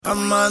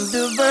I'm on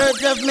the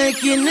verge of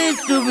making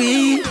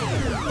history.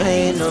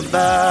 Ain't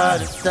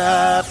nobody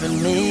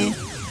stopping me.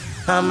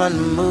 I'm on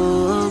the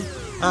move.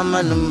 I'm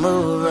on the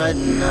move right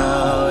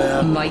now,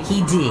 yeah.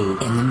 Mikey D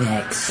in the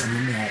mix.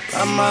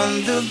 I'm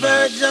on the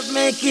verge of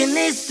making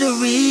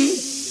history.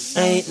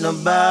 Ain't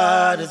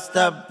nobody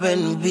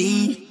stopping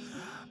me.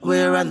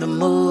 We're on the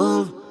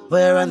move.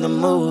 We're on the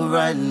move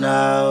right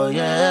now,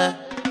 yeah.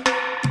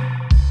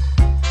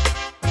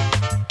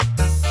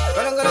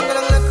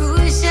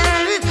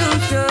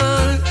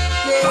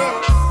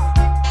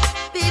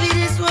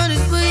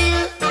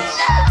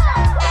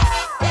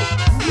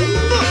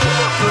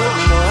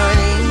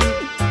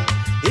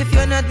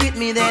 With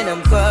me, then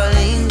I'm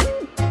calling.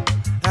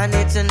 I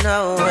need to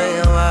know where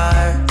you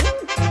are.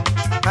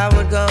 I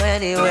would go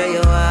anywhere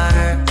you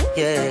are.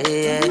 Yeah,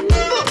 yeah.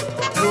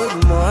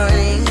 Good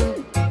morning.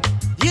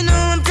 You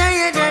know I'm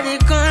tired of the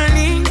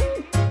calling.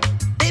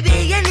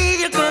 Baby, I need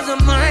you 'cause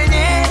I'm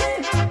morning.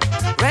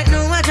 Right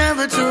now I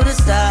travel to the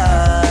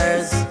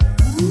stars.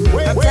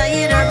 I'm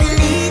tired of the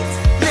late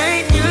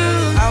night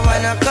news. I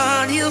wanna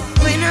call you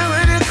when I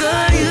wanna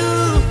call you.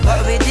 What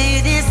we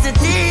did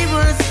yesterday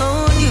was so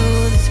new.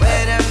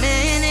 Wait a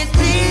minute,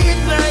 please,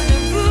 by the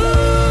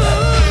rule.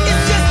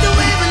 It's just the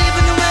way we live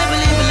and the way we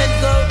live and let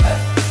go.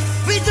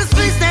 We just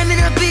FaceTime in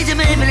a picture,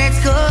 baby, let's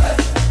go.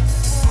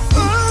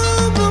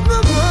 Oh, boy,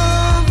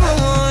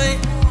 boy,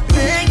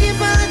 Reggae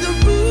by the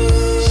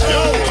rules.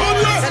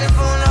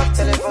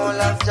 Telephone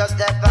love, just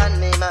that on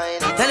me mind.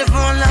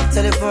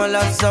 Telephone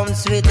love, sound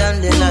sweet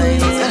on the line.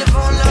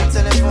 Telephone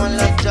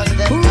love, just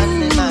that on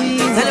me mind.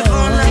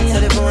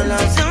 Telephone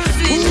love, sound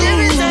sweet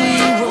every time.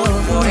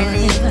 Good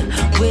morning.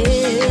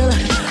 Well,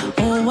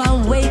 oh, I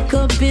wake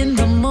up in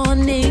the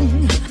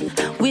morning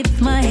with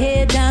my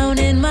head down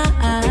in my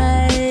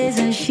eyes,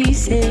 and she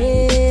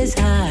says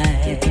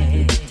hi.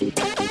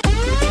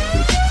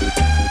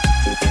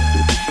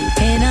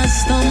 And I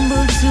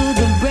stumble to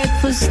the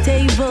breakfast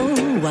table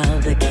while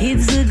the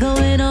kids are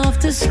going off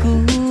to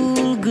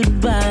school.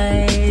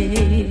 Goodbye.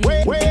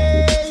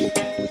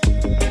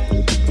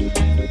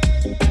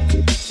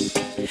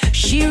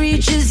 She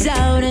reaches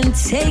out and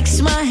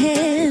takes my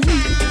hand,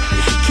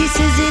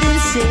 kisses it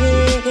and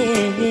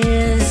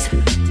says,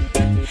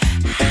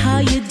 how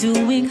you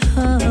doing,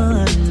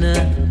 hon?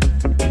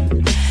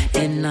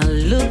 And I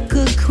look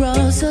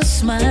across her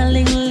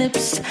smiling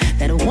lips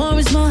that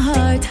warms my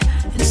heart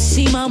and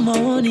see my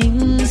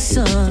morning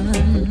sun.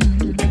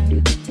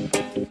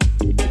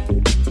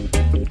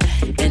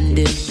 And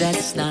if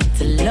that's not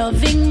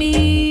loving me,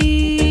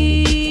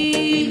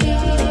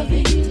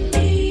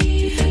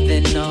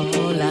 then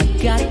all I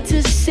got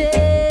to say,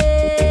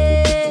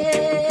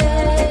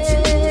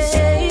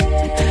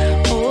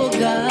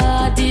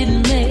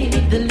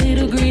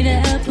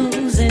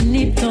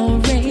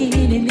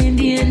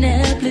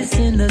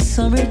 in the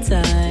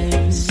summertime.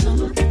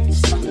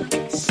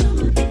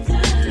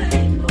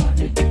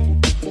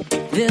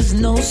 There's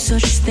no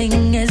such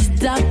thing as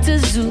Dr.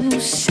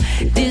 Zeus,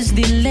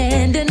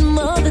 Disneyland and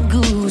Mother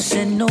Goose,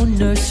 and no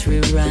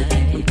nursery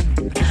rhyme.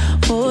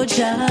 Oh,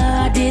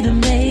 Jah didn't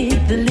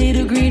make the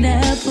little green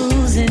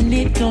apples, and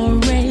it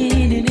don't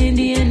rain in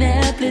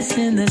Indianapolis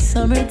in the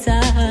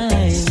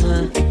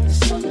summertime.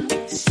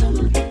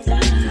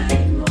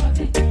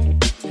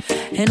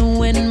 And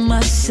when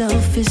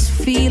myself is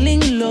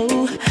feeling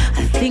low,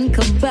 I think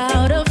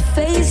about a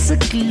face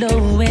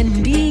aglow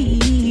and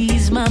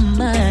ease my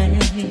mind.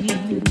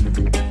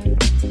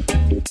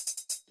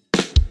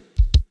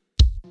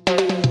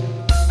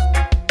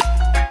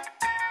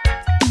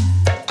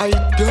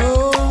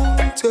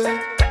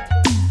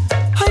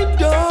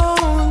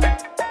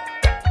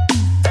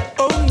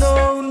 Oh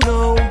no, no,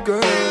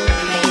 girl.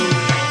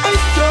 I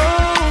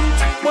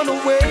don't wanna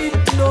wait,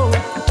 no.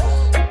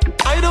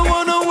 I don't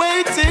wanna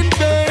wait in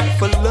vain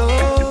for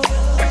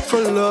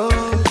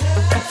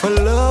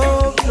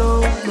love, no,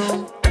 no.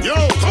 Yo,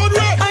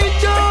 Conrad! I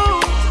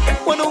don't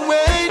wanna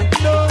wait,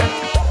 no.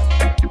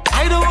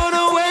 I don't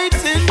wanna wait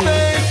in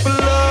vain for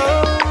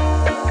love.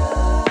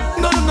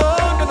 No, no,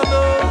 no, no,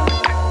 no.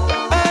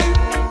 Hey,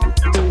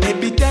 so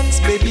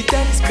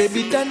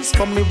baby dance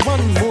for me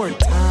one more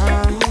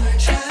time.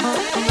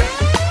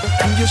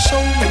 And you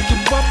show me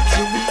what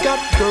you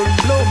got, girl,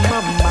 blow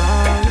my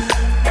mind.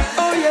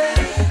 Oh yeah.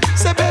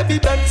 Say baby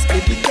dance,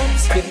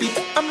 baby.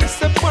 I'm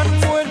say one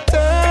more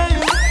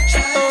time.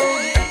 Oh,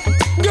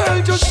 girl,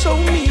 just show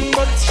me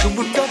what you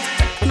got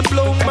and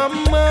blow my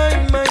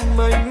mind.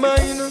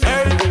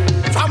 Hey,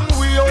 from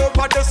way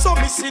over there, so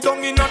me sit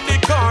down in the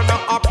corner,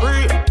 I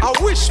pray. I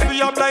wish we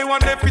have die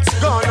one if it's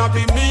gonna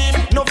be me.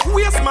 No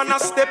waste man a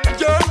step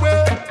your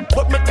way,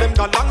 but make them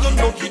go long, you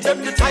know, give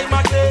them the time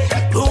of day.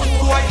 Don't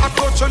boy, I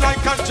approach you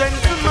like a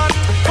gentleman.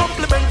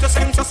 Compliment your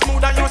skin so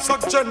smooth and you're so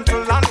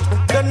gentle. And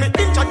then me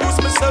introduce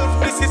myself,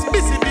 this is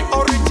Busy the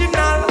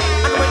original.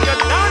 And when you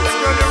dance,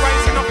 girl, you're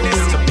rising up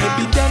this. So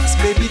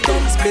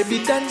baby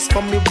dance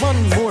for me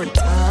one more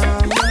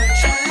time.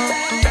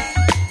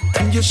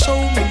 And you show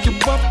me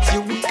what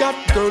you got,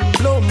 girl,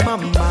 blow my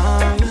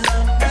mind.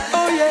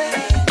 Oh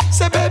yeah.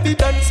 Say baby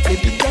dance,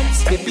 baby.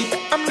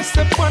 I'm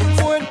say one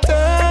more time.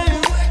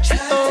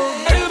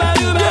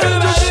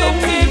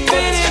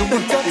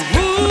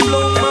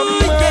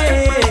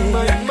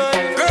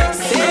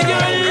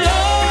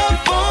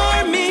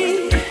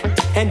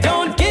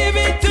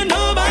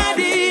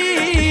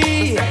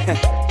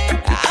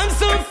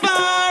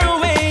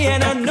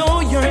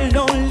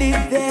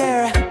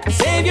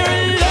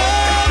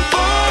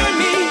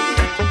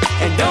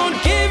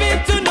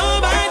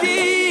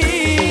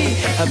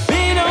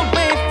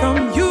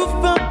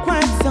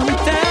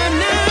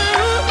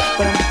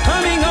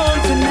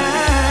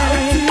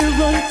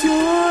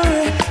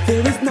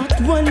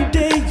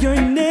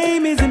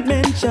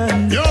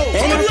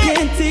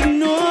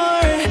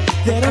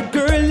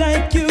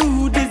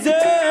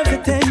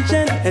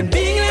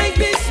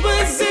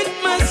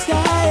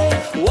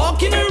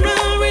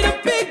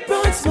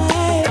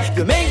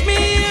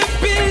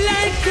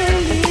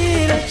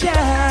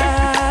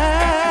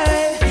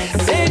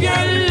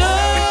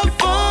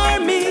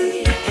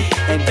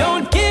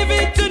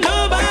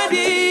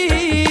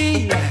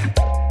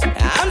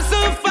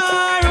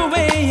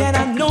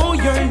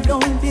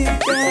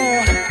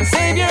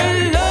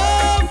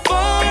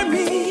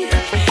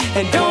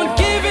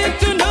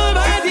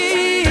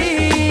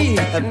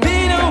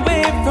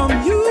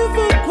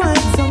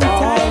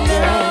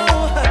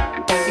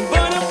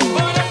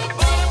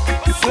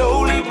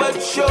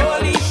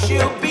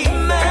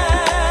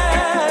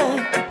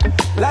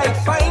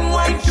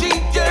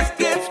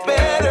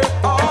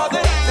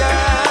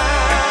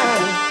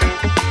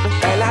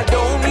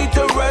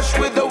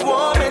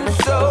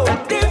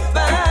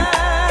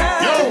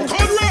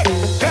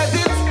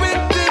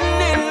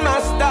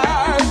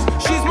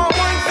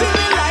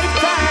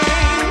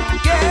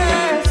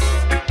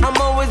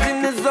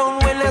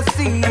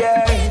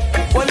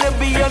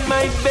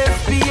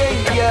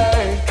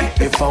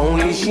 If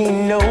only she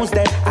knows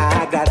that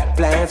I got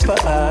plans for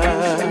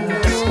us.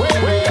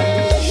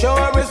 Show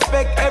her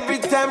respect every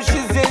time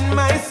she's in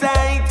my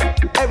sight.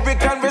 Every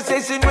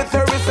conversation with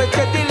her is such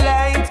a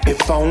delight.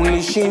 If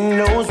only she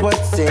knows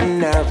what's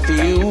in our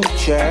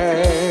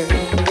future.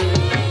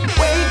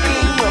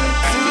 Waking up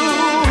to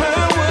her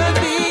would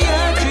be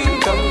a dream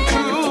come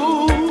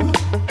true.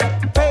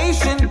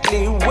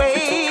 Patiently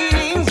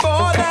waiting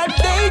for that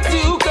day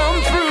to come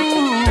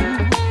through.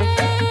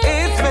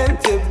 It's meant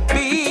to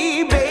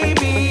be,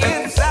 baby,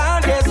 it's our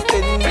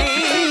destiny.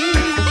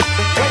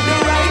 When the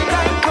right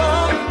time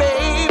comes,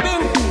 baby,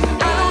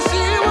 I know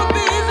she will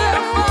be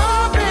there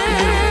for me.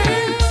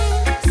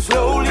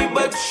 Slowly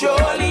but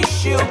surely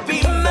she'll be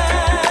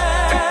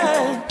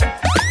mine.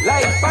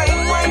 Like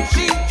fine wine,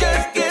 she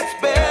just gets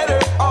better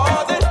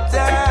all the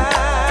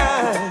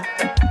time.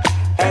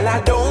 And I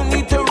don't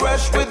need to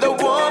rush with a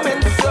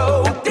woman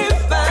so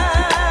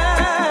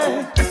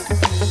divine.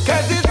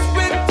 'Cause it's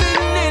written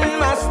in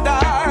my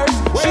stars.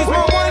 She's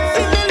my once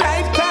in a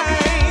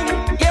lifetime.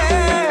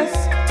 Yes.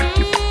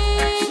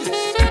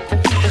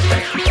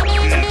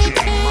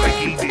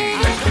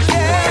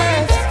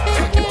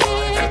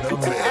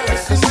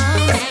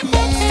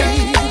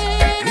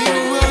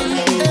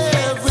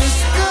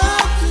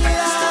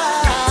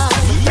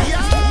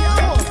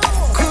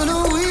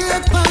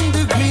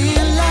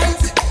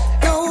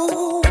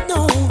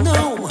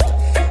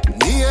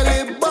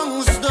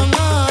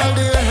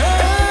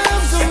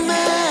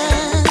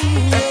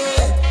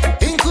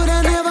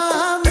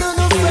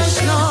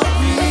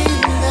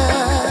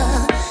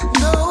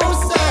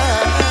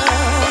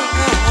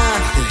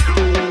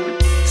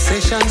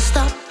 Session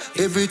stop,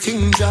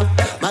 everything drop.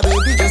 My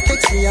baby just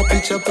text me a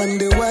picture up on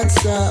the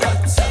WhatsApp.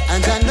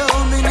 And I know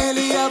me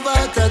nearly have a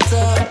heart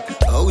attack.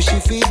 Oh, she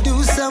feel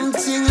do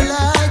something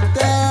like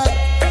that.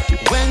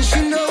 When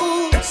she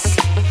knows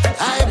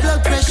high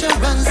blood pressure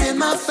runs in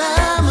my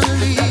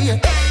family.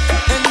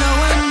 And now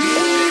I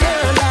need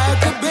her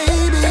like a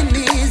baby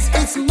needs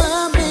its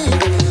mommy.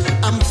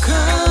 I'm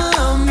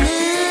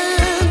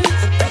coming,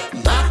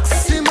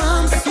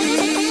 maximum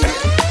speed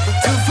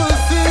to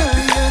fulfill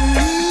your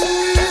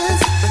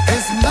needs.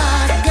 It's my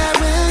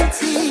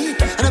guarantee.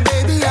 And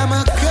baby, I'm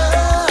a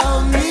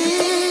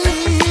coming,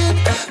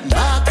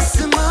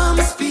 maximum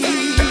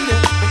speed.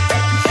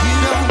 You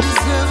don't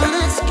deserve an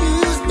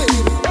excuse, baby.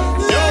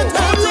 You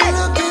have to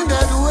look in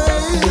that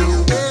way.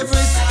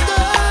 Every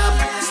stop,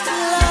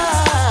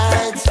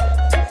 light.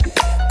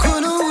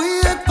 Couldn't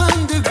wait on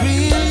the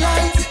green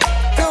light.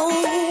 No,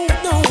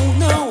 no,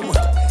 no.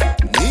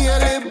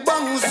 Nearly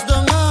bounced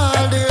down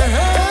all the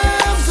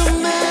herbs of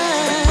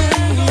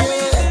man.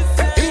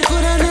 Yeah, it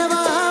coulda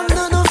never have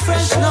none of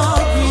fresh nor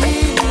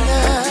green.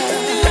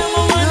 I'm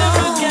a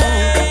wonderful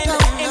guy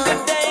in the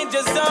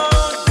danger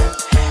zone.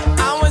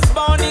 I was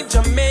born in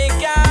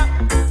Jamaica,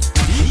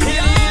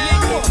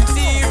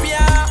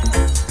 Nigeria,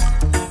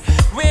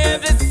 where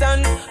the sun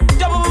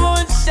double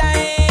won't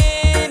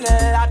shine a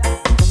lot.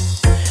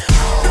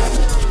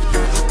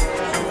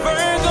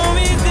 Virgo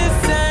is the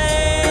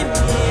sign,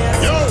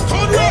 yes.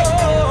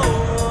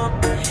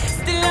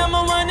 Still I'm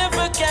a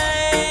wonderful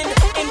kind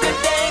in the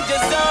danger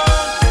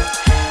zone.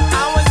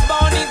 I was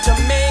born in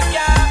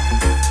Jamaica,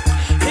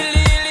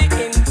 Hilly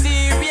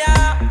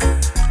interior,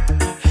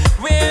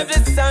 where the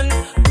sun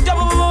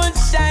double won't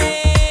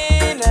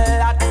shine a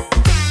lot.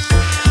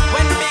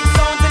 When big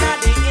sounds in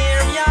the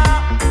area,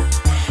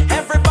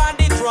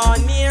 everybody draw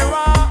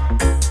nearer,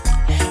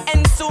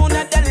 and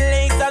sooner than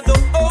later the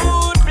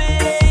old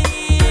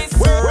place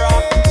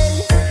rock.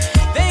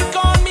 They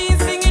call me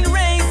singing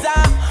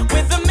razor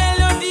with the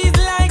melodies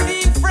like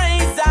Dean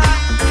Fraser.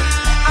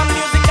 I'm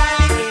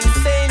musically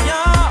insane,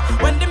 yeah.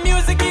 When the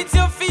music hits,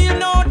 you feel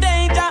no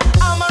danger.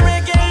 I'm a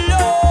reggae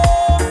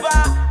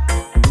lover.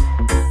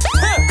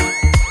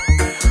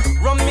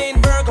 Romaine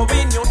Virgo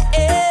in your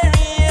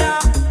area.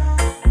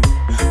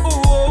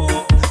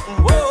 Ooh,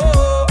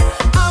 whoa.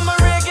 I'm a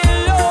reggae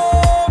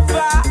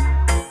lover.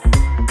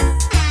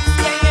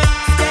 Skeng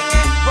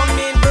it,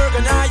 Romaine Virgo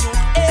now you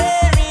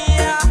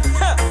area.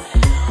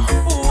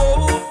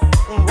 Ooh,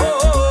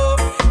 whoa.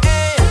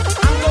 Hey,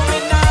 I'm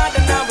going hard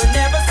and I will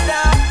never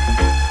stop.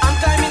 I'm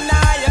climbing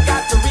high, I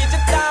got to reach the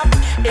top.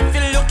 If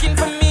you're looking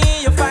for me,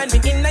 you'll find me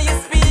in your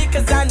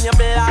speakers and your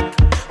block.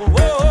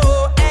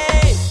 Whoa,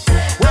 hey,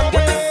 I'm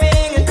gonna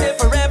sing until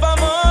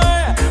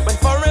forevermore. When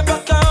forever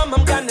come,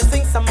 I'm gonna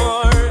sing some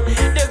more.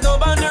 There's no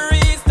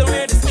boundaries to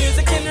where this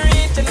music can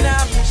reach, and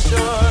I'm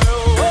sure.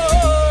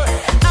 Whoa,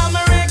 I'm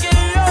a reggae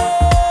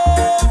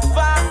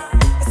lover.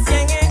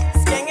 Skeng it,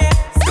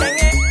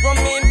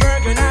 Romaine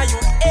Virgo now you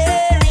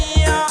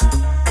area.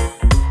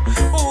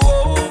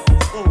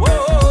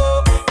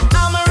 Whoa,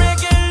 I'm a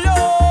reggae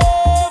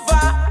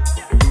lover.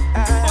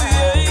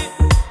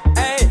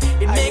 Hey,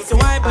 it makes you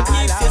high but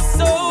keeps you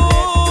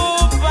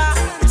sober.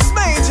 It's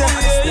major.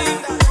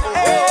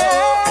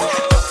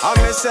 I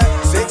miss it.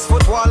 6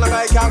 foot wall like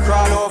I can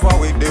crawl over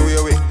with the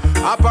way we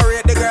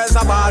operate. The girls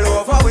are all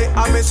over with.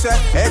 I miss it.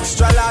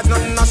 Extra large,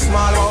 nothing a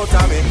small out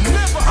of me.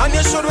 And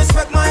you should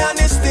respect my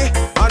honesty.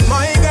 And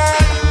my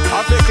girl,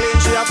 I feel clean,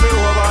 she I feel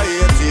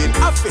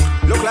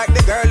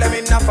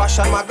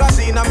fashion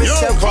magazine and me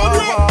say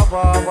wah.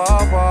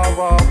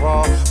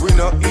 We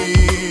no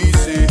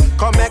easy.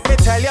 Come make me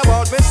tell you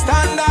about me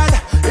standard.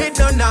 It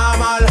no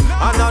normal.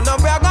 And no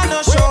brag and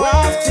no show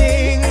off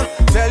thing.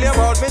 Tell you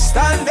about me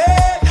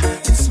standard.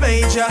 It's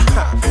major.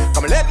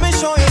 Come let me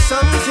show you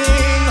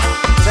something.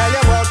 Tell you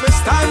about me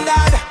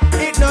standard.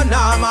 It no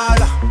normal.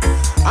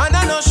 And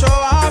I no show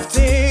off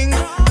thing.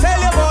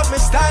 Tell you about me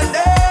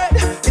standard.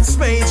 It's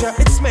major.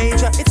 It's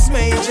major. It's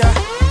major.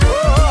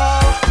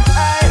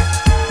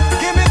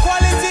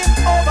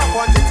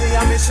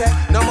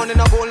 No money,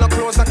 no gold, no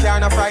clothes, no car,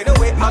 no Friday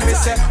away. And me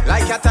say,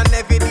 like cat and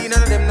every day,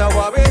 none of them no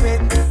worry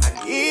with. And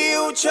he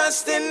who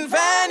trust in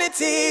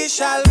vanity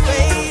shall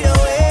fade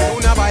away. Who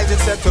no buys it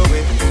set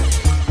away.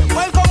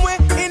 Welcome we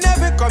in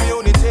every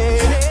community.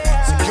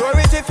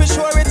 Security for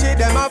surety,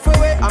 them off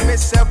away. And me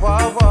say,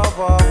 wah.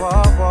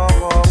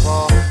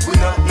 We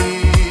not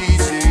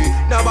easy.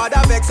 Nobody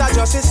vex, I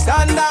just a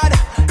standard.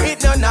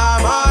 It no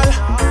normal.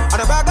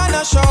 And a bag and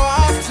a show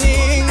off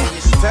thing.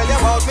 Tell you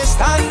about me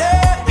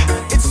standard.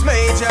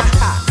 Major,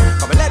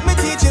 come and let me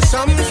teach you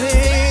something.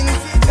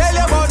 Tell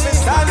you about me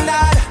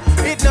standard.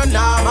 It no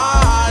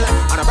normal.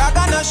 And a brag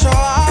and a show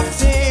off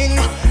thing.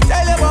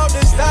 Tell you about me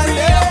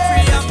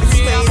standard.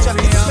 It's major,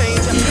 it's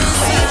major, it's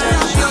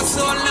major.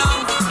 So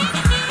long.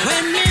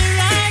 When me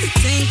rise,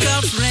 think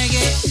of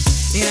reggae.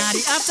 In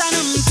the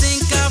afternoon,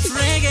 think of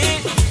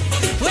reggae.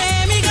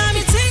 When me got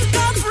me think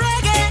of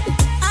reggae.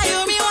 I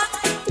me what?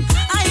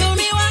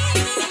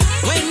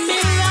 When me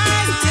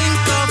rise,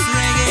 think of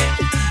reggae.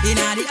 In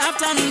the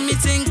afternoon, me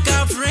think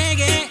of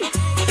reggae.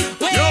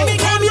 When me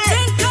come, me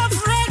think of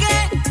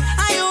reggae.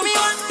 I me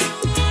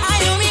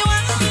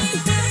one.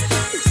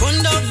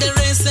 Fund up the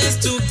races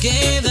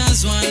together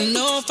as one.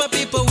 No, for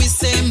people we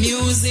say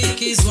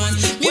music is one.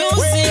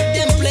 Music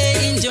them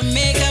play in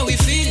Jamaica, we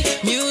feel.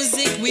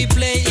 Music we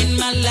play in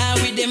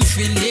Malawi, them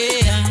feel.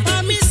 Yeah.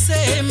 When me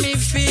say me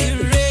feel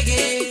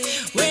reggae.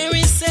 When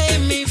we say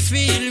me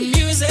feel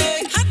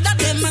music. What that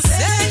them a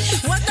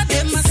say? What that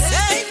them a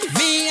say?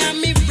 Me and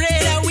me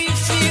brother we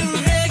feel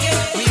reggae.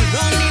 We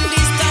running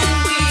this town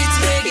with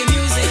reggae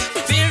music.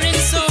 Feeling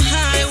so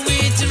high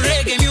with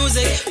reggae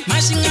music.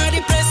 Mashing out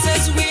the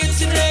presses with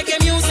reggae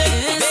music.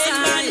 In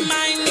my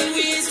mind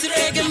with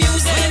reggae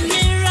music. When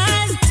me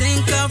rise,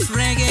 think of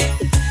reggae.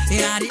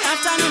 In the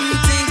afternoon,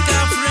 think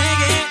of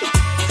reggae.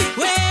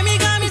 When me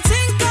got me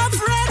think of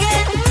reggae.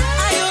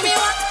 I me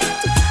what?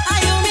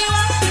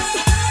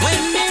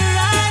 When me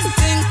rise,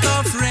 think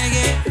of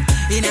reggae.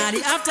 In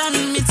the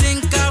afternoon, me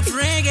think of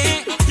reggae.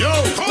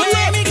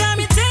 When me got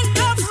me think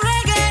of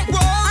reggae.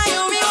 I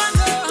me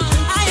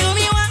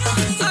what?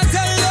 I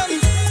tell them,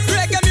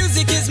 reggae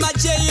music is my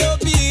job.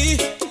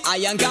 I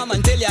am come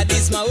and tell you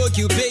this my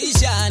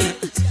occupation.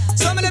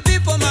 So many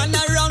people man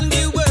around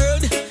the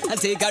world I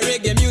take a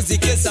reggae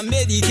music as a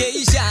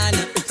medication.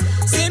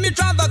 See me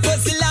travel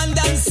across the land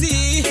and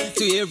sea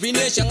to every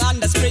nation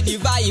and spread the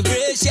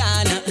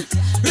vibration.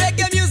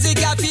 Reggae music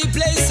happy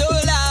play so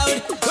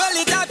loud. Well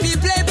it happy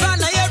play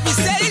on every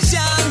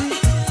station.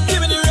 Give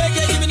me the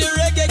reggae, give me the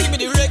reggae, give me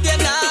the reggae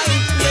now.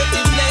 Let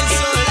it play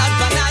so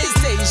loud on my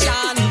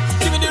station.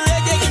 Give me the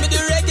reggae, give me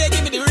the reggae,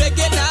 give me the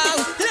reggae now.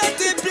 Let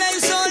it play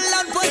so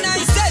loud on my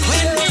station.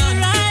 When we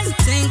rise,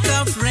 think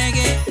of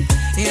reggae.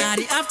 In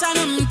the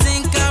afternoon,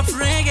 think of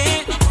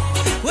reggae.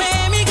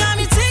 When me got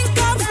me think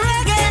of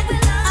reggae.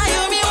 I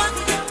me what?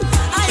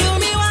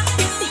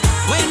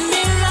 When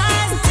me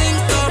rise,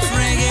 think of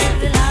reggae.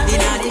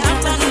 In the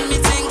afternoon, me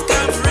think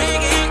of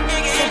reggae.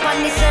 Step on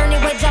this journey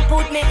where Jah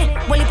put me.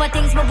 Well, if I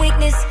think's my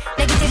weakness.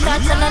 Negative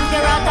thoughts and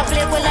unfair out to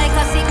play with like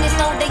a sickness.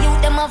 Now the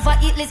youth them have a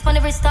hit list on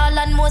every stall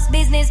and most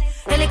business.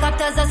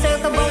 Helicopters are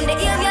circle round the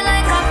area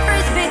like a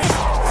frisbee.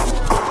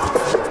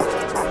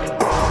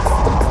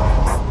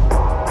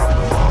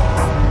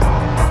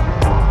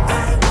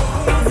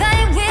 Thy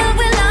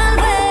will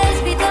always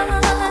be done.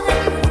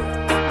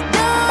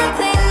 Don't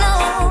they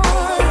know?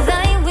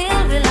 Thy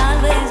will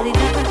always be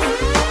done.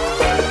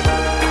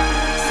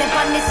 Step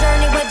on this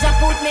journey where Jah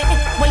put me.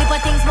 Well, if I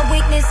think's my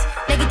weakness.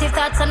 Negative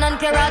thoughts and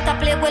unfair out to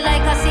play with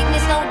like a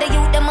sickness. Now the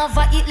youth them have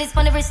a hit list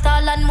on every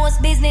stall and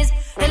most business.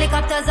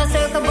 Helicopters are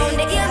circle round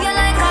the area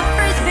like a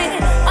frisbee.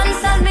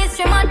 Unsolved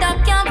mystery, my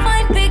dog can't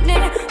find picnic.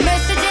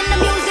 Message in the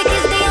music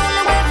is the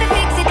only way to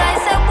fix it. I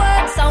say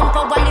word, sound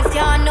power, lift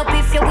your hand up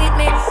if you're with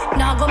me.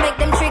 Now go make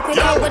them trick with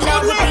you, but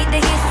now repeat the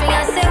history.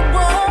 I say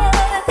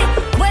word,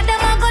 where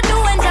them I go do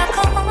when Jah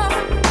come?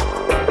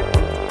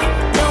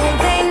 Don't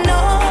they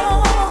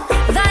know?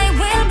 Thy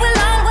will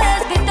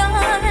always be done.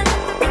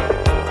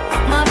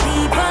 My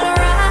people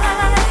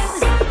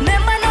rise.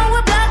 Remember now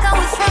we're black and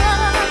we're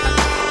strong.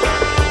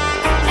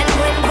 And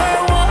when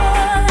we're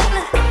one,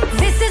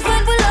 this is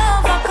when we'll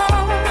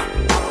overcome.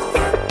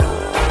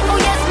 Oh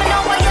yes, me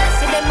know why yes,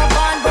 see them a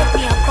born, but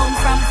me I come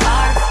from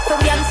far. So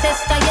we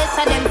ancestor, yes,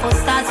 and them for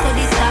stars to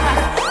the star.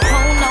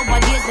 How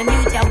nowadays the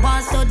mute ya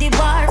born so the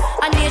bar.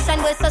 A nation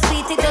where so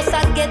sweet it just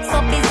a get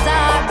so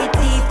bizarre. Be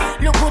thief,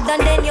 look good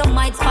and then you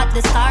might spot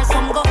the stars.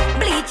 Some go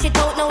bleach it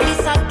out, now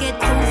this a get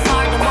too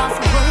far. Them off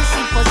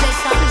worship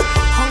possessions,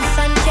 house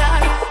and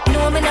car.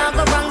 No me nah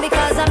go wrong.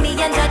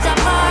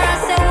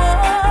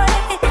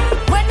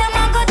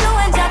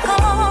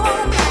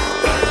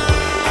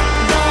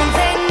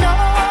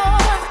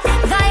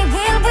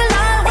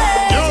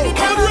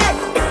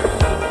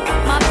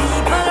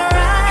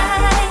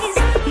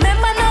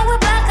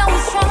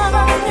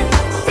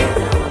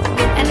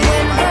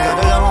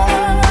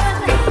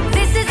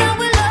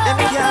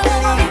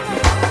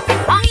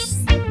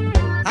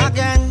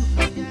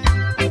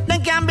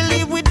 can't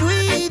believe we do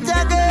it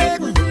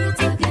again.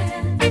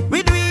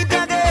 We do it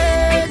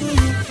again.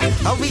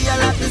 And we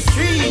all at the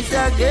streets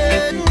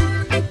again.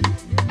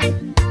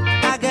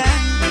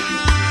 Again.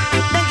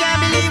 They can't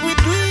believe we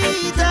do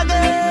it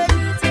again.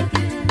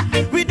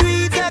 We do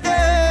it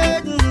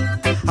again.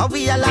 And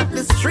we all at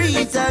the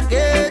streets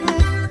again.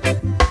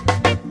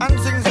 And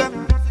things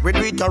them. We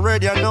do it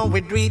already, I know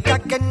we do it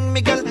again,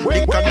 Miguel.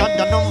 We cannot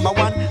the number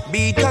one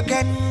beat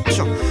again.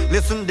 Sure.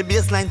 Listen the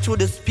bass line through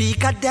the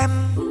speaker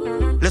them.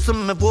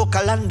 Listen my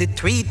vocal and the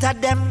tweet of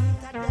them.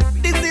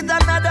 This is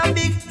another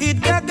big hit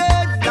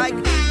again. Like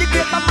the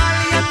great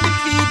Mali and the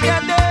feet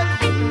again.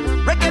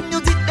 Reggae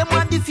music them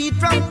want defeat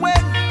from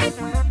when.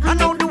 I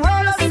know the world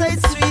has say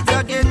sweet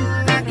again,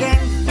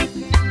 again.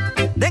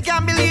 They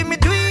can't believe me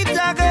do it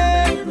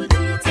again.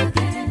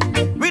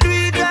 We do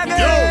it again.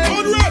 Yo,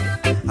 good rap.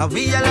 And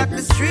we are like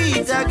the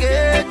streets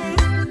again.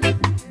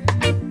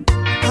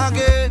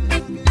 Again.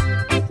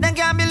 They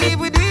can't believe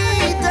we do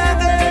it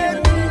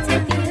again.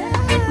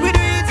 We do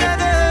it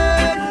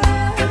again.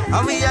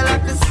 And we are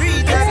like the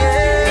streets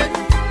again.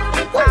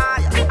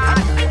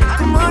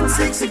 Come on,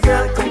 sexy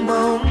girl, come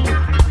on.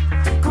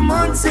 Come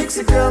on,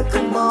 sexy girl,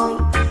 come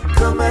on.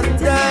 Come and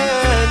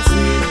dance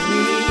with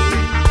me.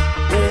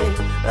 Yeah.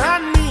 I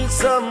need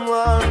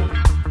someone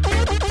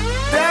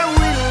that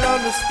will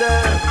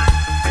understand.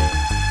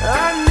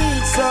 I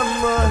need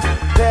someone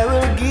that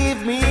will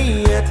give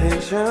me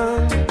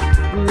attention.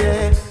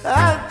 Yeah,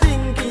 I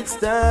think it's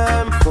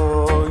time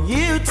for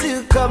you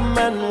to come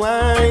and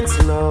whine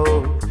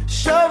slow.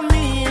 Show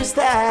me your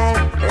style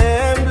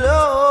and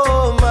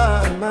blow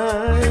my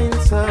mind.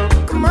 So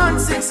come on,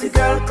 sexy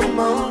girl, come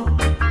on.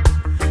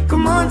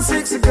 Come on,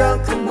 sexy girl,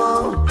 come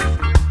on.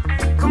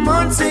 Come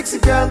on, sexy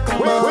girl,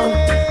 come on.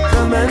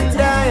 Come and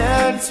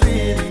dance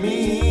with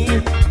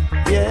me.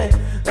 Yeah,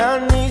 I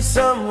need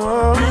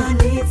someone.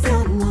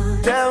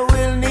 That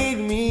will need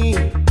me.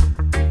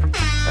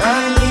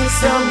 I need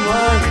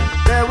someone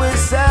that will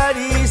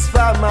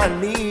satisfy my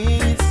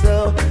needs.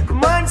 So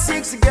come on,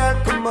 sexy girl,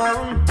 come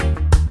on.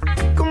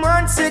 Come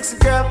on, sexy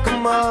girl,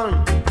 come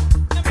on.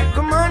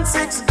 Come on,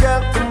 sexy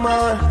girl, come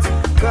on.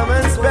 Come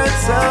and spend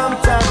some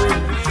time with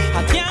me.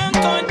 I can't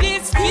go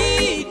this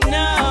beat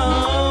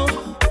now.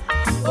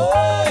 Oh,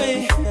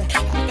 I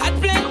got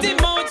plenty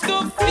mouths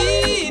to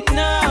feed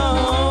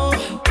now.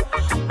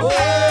 Oh,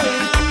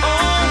 yes.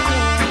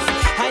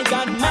 I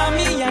got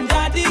mommy and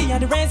daddy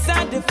and the rest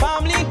of the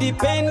family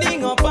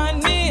depending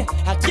upon me.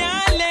 I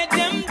can't let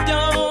them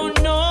down,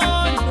 no,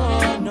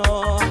 no,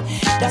 no.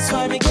 That's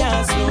why we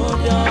can't slow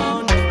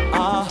down.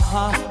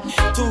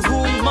 To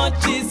whom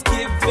much is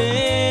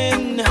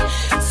given,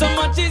 so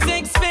much is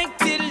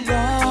expected,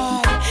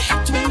 Lord.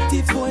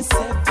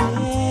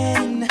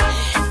 24/7.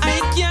 I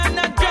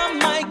cannot drum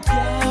my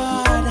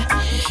God.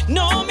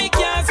 No, me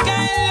can't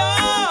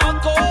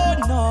skylark. Oh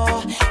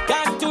no,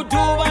 got to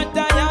do what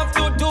I have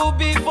to do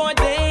before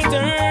they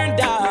turn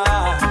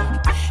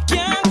dark.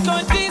 Can't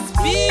cut this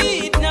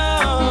beat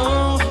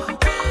now.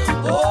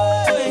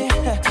 Oh, I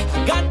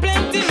got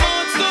plenty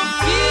mouths to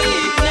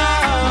feed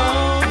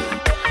now.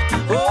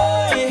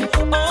 Oh,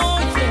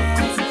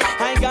 yes,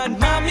 I got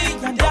mommy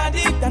and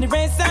daddy and the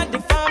rest of the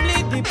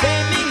family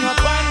depending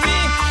upon me.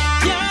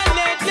 Can't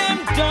let them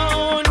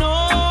down, no,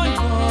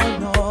 no,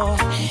 no.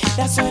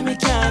 That's why me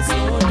can't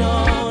slow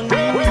down. I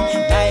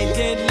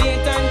did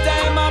late and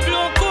time I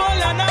blow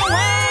cold and I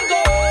want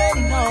go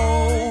now.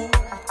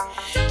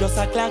 Just a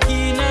clock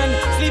in and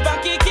sleep a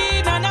kick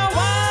in and I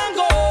want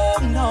go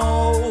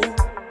now.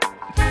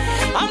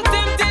 I'm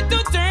tempted to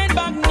turn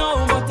back now,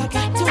 but I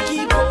got to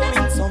keep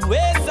going some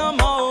way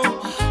somehow.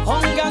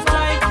 Hunger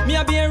strike, me a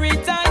bear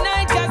it all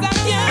night 'cause I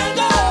can't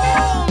go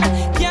home.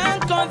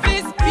 Can't cut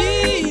this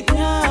beat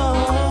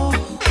now.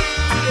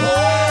 Oh,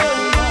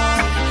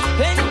 Lord.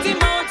 Plenty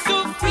mouths to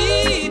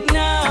feed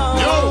now.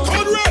 Yo,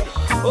 Conrad.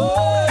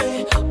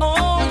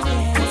 Oh,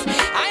 yes.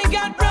 I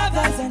got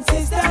brothers and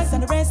sisters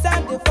and the rest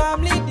of the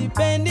family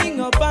depending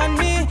upon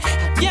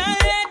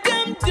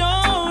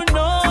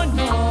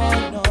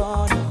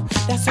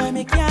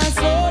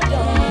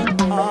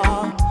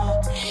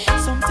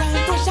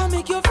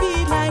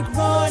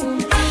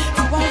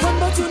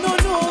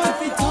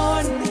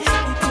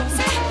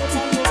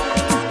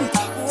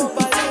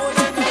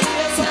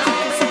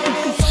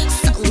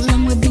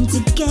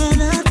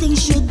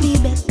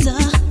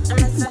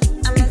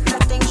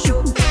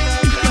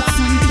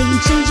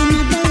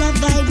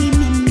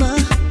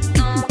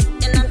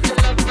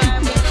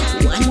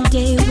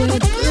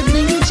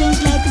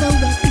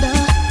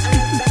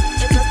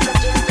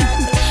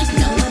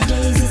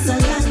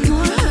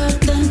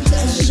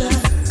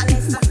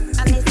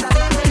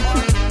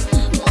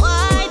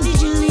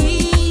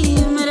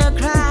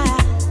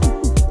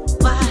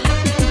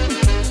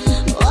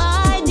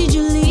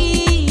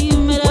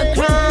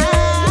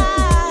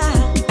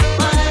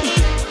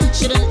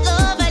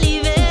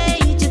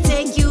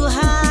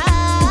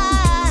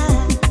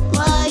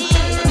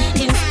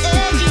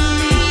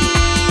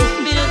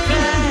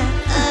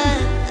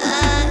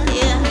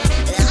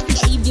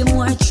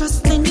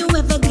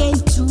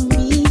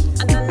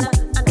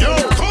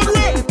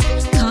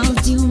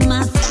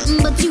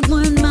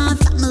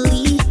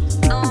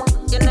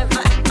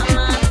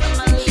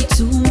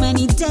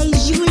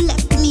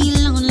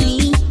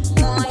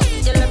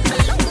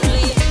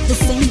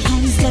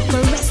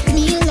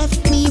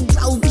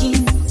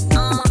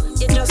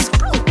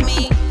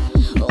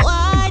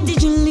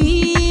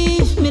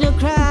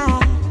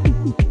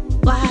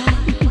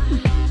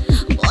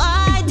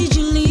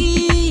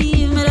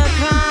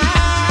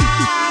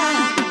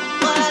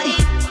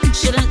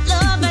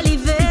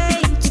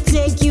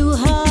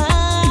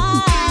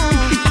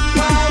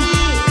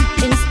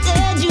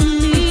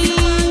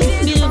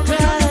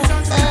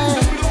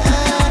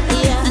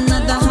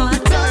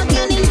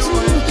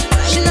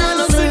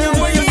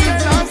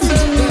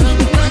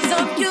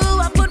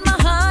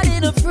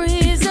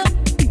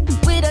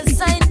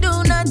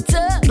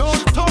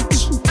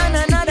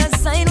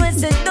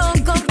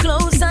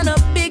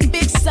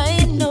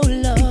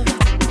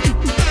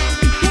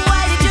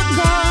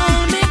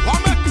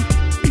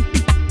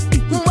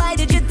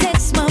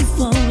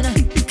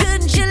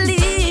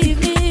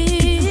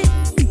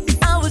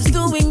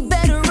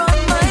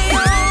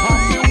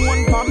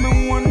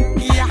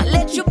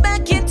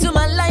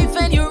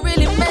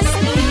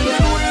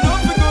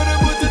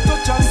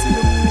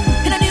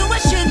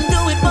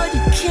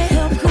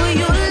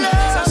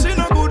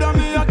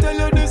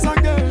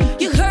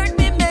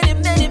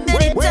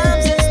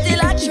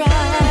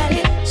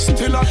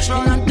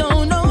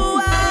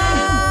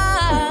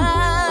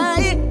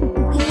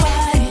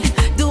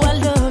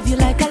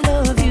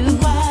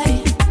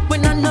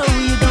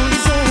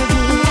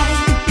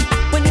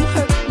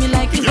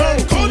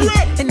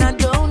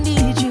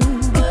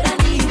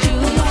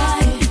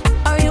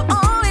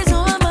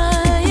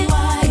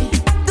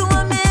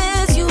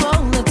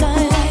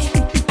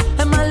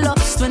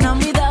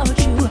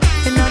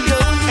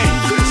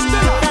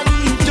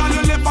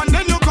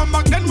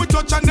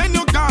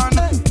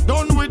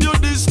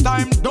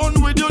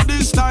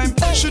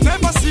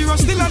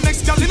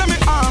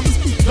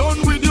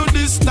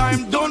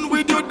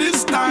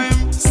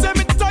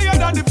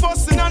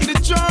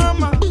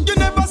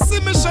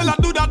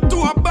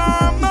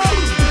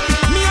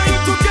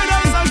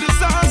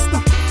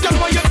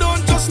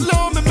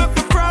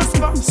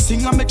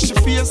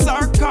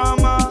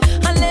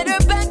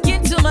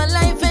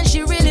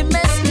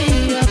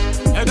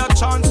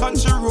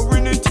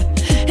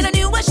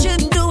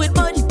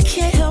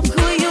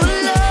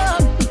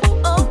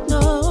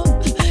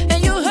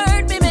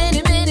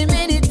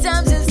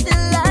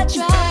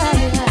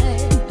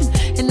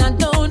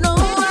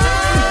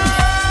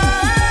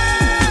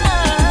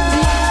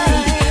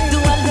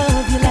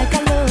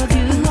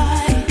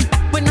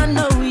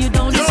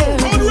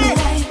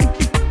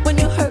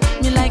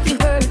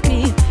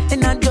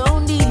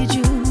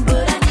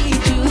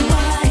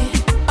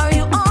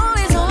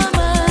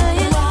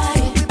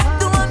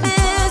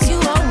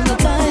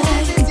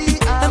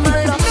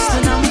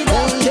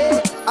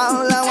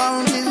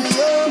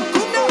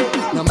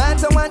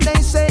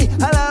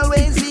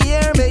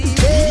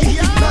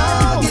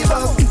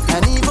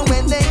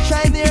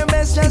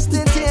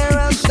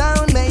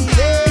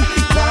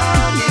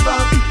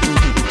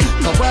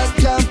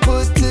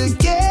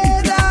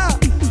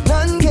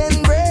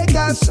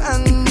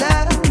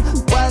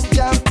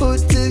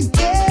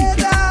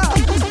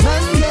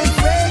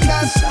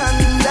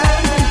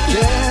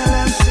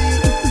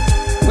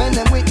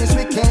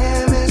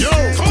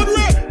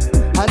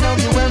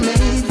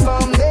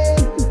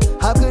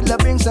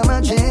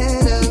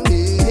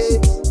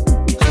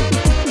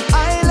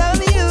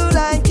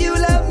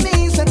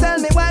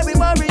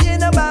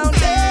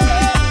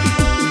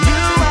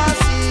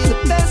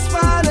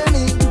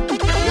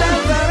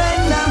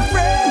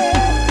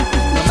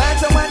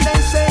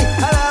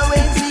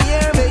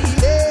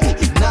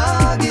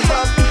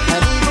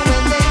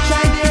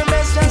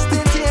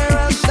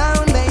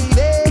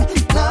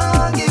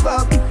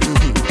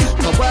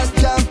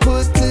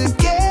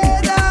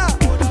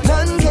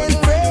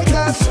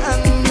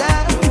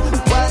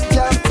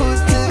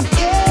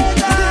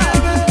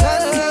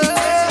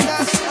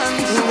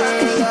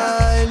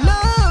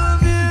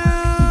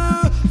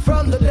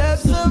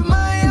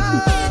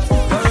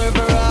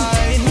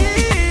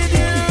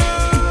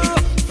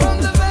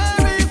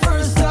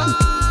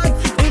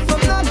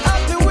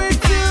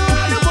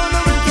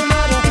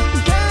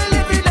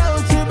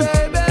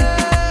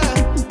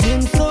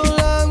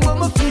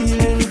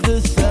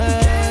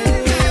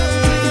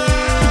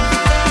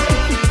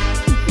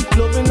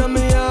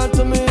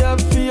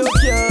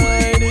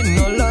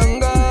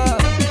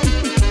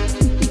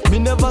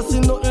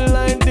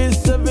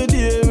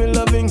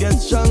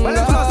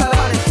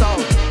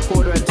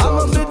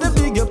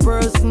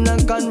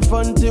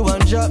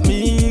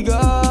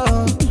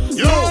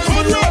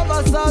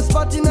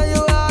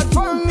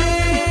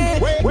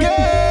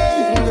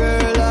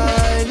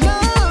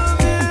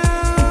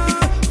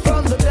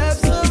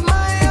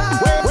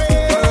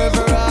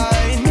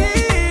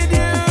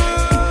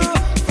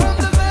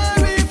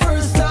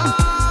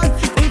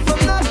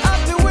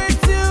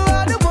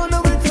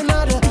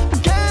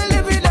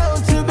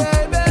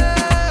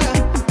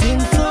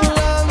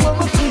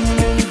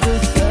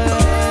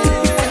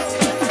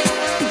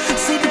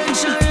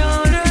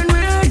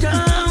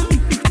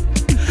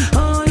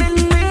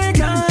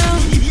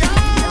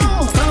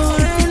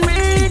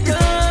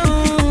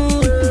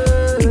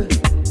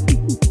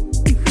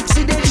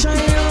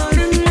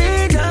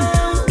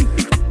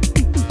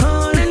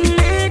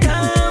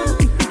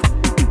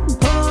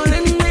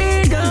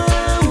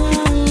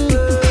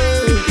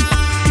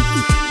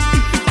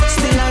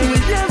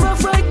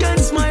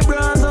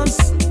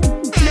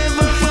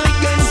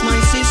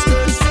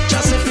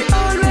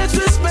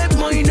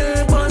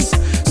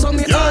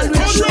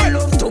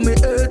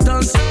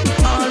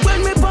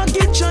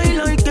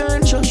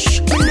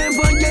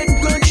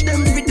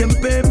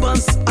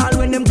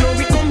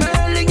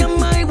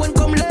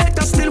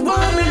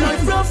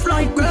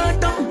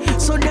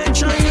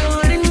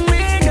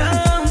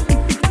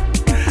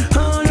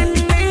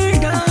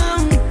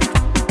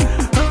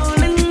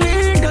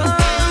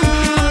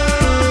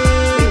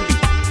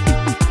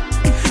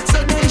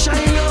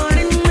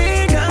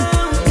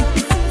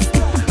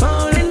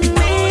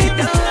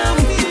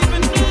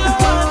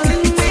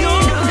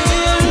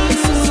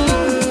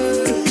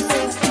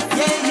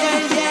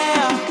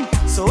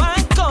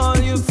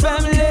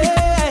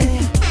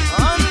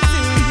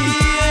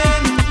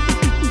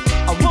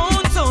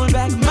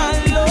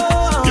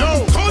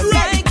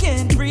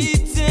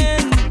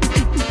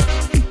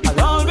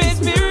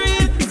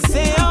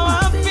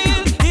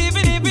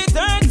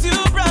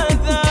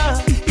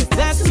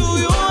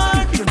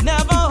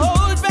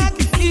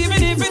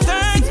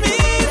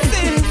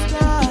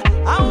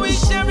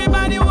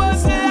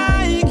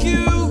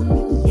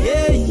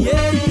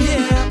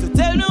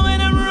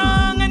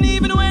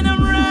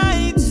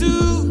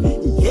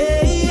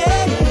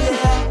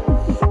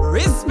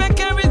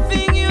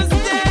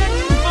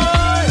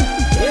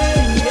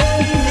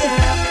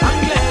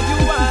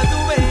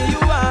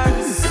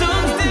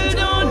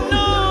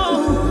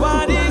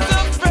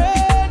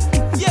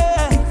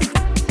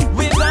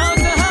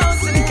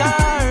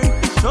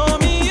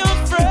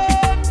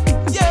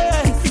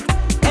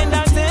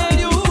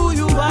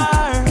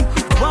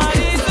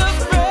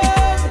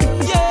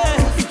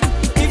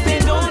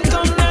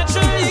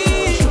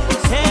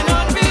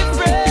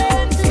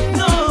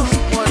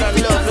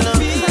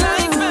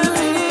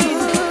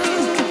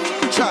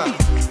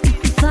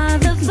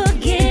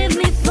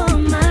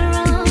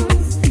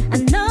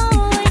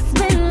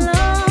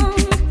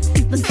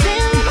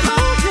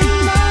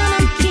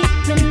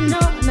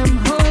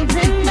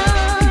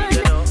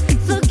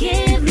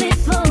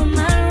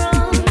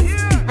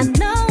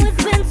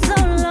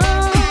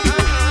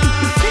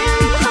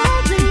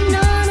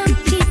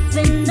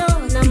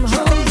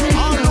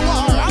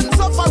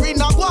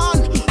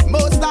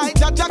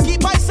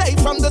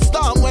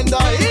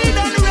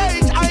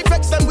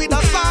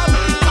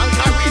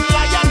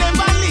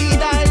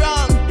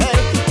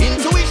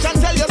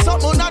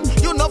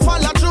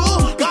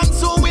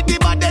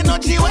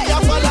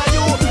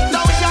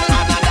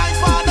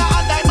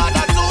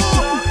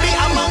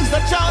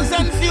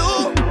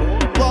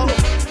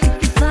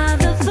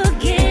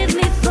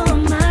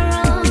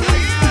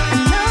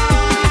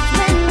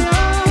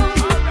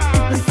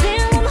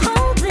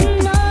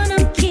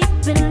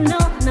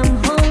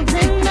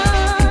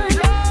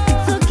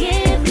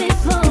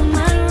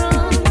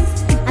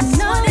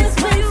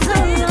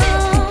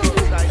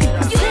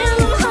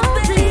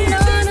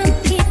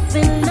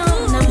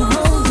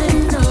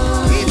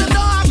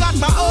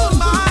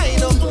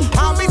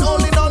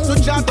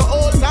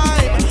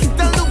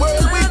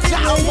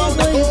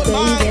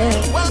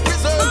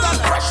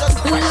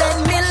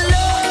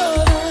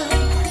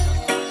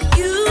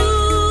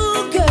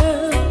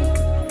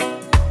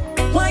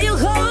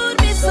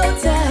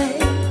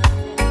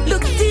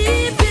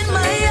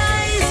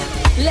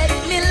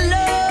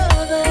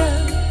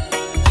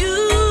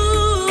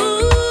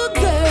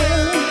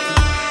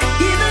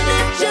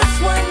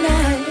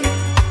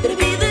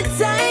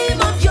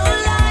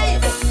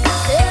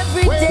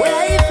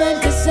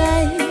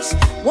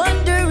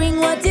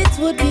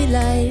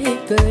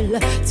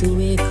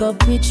wake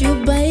up with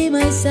you by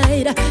my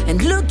side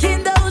and look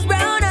in those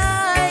brown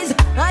eyes.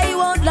 I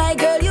won't lie,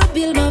 girl, you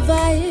build my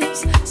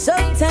vibes.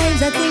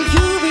 Sometimes I think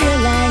you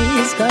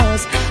realize,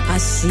 cause I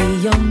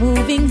see you're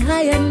moving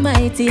high and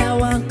mighty. I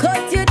want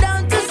cut you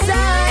down to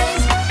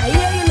size. I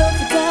hear you love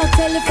to talk,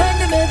 tell a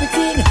friend of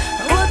everything.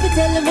 I hope you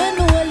tell them when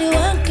I hold you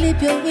and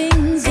clip your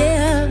wings,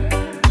 yeah.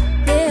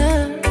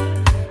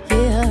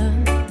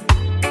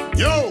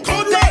 Yo,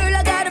 come girl,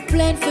 I got a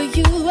plan for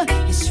you.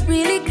 It's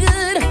really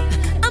good.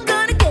 I'm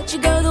gonna get you,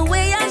 girl, the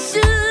way I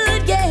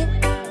should, yeah.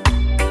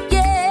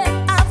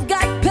 Yeah, I've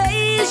got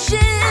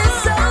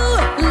patience, so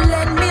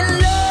let me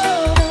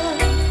love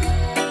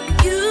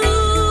you,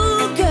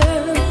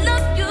 girl.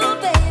 Love you,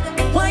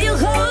 baby. Why you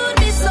hold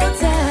me so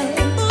tight?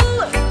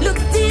 Ooh, look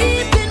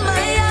deep in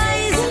my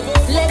eyes.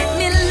 Let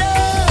me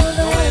love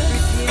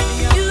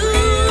you,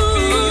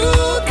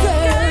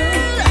 girl.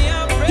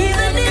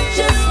 Even if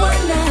just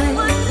one night.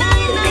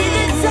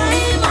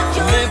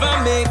 Never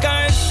make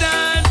her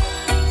stand.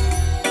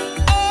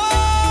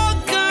 Oh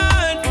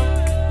God,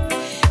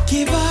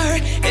 give her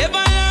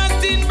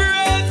everlasting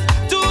breath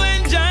to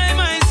enjoy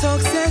my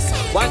success.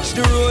 Watch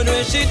the road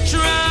where she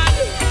trod.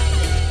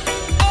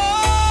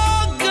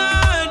 Oh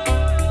God,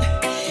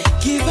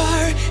 give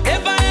her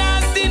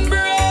everlasting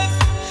breath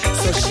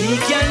so she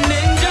can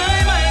enjoy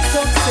my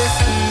success.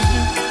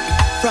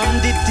 From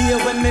the day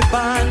when me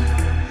born,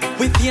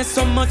 we face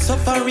so much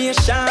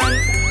sufferation.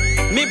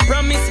 Me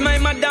promise my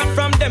mother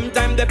from them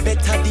time the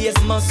better days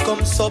must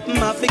come. Something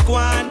have to go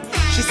on.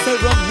 She said,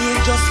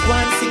 Romeo, just go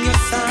and sing your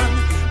song,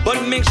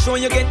 but make sure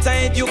you get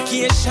an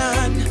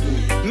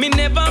education. Me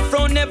never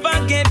frown, never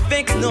get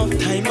vexed. No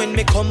time when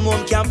me come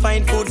home can't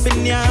find food for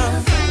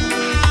now.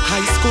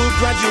 High school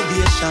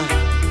graduation,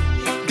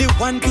 the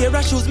one pair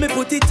of shoes me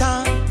put it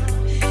on.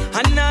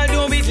 And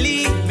although it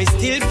leave, me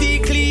still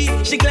feel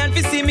clean. She glad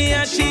to see me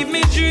achieve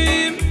me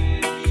dream.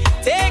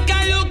 Take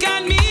a look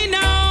at me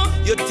now.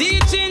 Your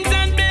teachings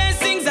and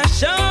blessings are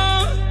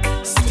shown.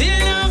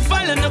 Still I'm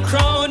following the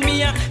crowd.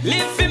 Me a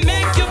live to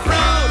make you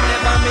proud.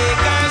 Never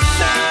make her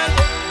sad.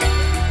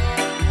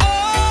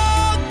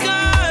 Oh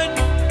God,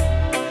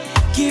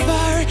 give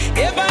her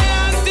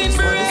everlasting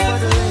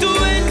breath to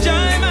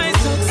enjoy my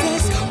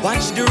success.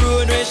 Watch the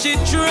road where she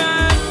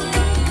trod.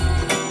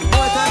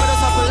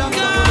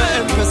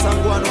 Empress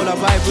and go on all a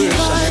vibration, you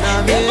know what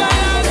I mean?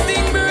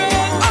 Everlasting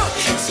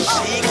breath so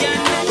she can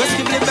let's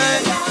give the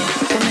man.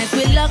 Come make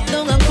we lock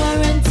down and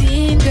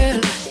quarantine, girl.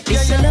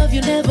 It's a love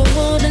you never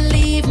wanna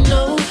leave,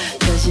 no.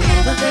 Cause you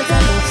never felt a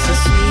love so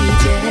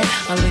sweet,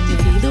 yeah. And when you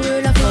feel the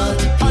world I fall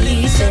to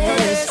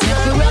pieces.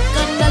 We rock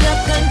under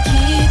lock and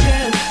key,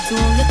 girl. So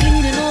when you're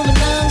cleaning home and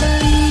I'm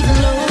gonna leave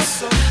alone.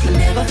 I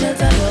never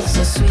felt a love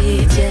so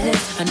sweet, yeah.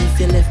 And if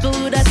you left me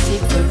would I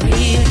sick for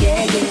real,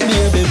 yeah,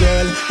 yeah. Baby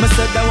girl, me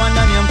said the one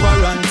and I'm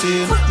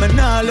quarantine. Me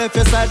nah left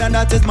your side and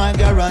that is my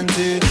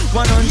guarantee.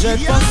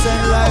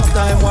 100%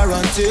 lifetime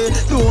warranty.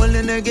 The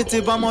only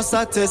negative I must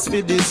attest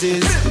for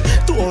disease.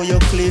 Throw you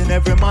clean,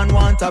 every man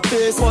want a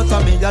piece. What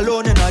of me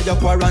alone in all your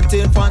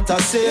quarantine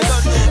fantasies.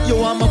 You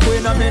want my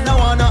queen and me no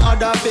wanna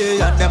other pay.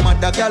 And them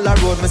other girl a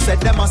road, me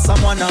said them a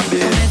someone and be.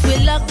 Make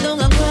we lock down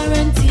and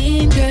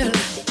quarantine, girl.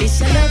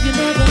 It's a love you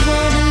never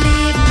wanna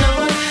leave,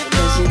 no.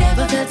 Cause you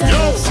never felt a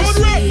love so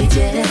sweet,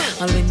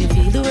 yeah. And when you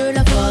feel the world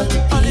I fall to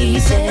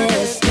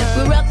pieces.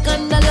 We rock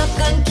under lock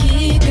and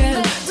key,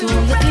 girl. So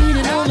when you're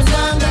cleaning home and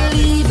I'm gonna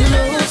leave you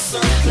alone.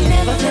 We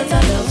never felt a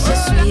love so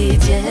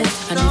sweet, yeah.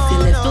 And if you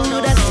left me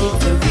would I sick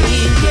for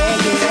real,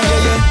 yeah,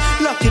 yeah.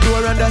 Lock your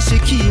door and dash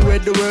your key where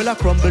the world a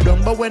crumble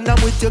down. But when I'm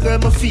with you, girl,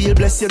 me feel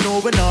blessed. You know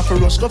when I for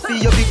rush, go feel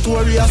your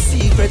Victoria's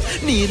Secret.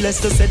 Needless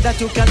to say that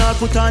you cannot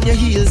put on your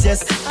heels,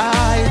 yes.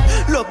 I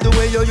love the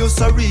way you use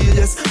so real,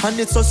 yes. And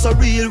it's so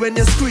surreal when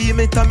you scream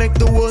it and make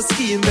the whole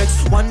scheme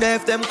vex. Wonder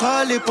if them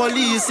call the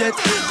police yet.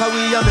 Cause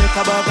we a make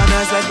a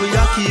organize like we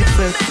a keep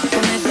it.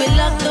 Come make we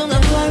lock down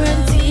and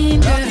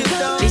quarantine,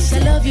 girl. It's a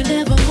love you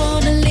never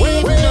wanna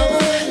leave, no.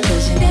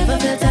 Cause you never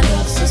felt a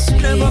love so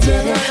sweet,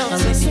 yeah.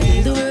 And when you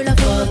feel the world I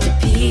fall to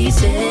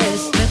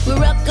pieces. Make we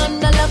rock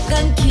under lock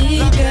and key,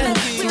 girl.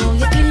 So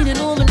you're cleaning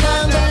home and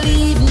I'm gonna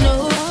leave,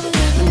 no.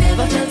 I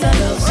never felt a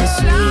love so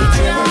sweet,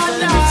 yeah.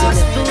 And it's a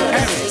little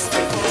bit.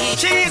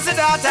 She's the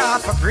daughter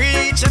of a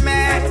preacher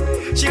man.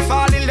 She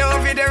fall in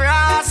love with the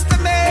Rasta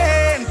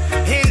man.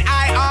 In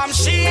I arms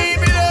she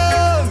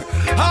belong.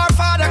 Her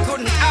father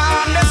couldn't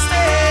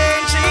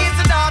understand. She's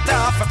the daughter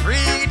of a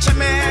preacher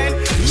man.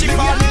 She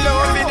fall in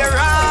love with the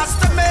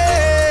Rasta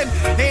man.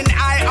 In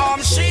I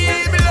arms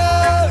she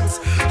belongs.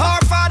 Her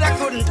father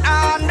couldn't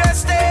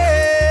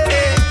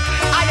understand.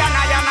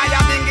 I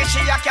bingy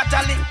she a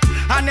Catholic.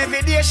 And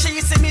every day she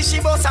see me, she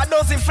bust a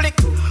dozen flick.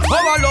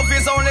 Our love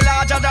is only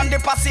larger than the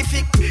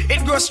Pacific.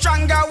 It grows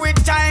stronger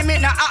with time, it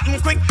not happen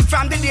quick.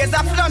 From the days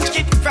of lunch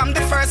kick, from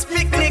the first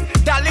picnic.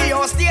 Dolly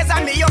house days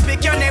and me you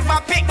pick, you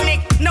never picnic.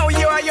 Now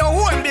you are your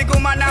own big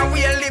woman and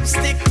wear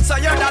lipstick. So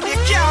your daddy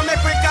can't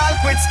make we call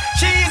quits.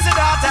 She's the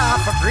daughter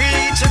of a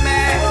preacher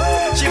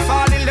man. She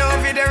fall in love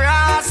with the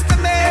Rasta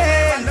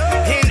man.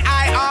 In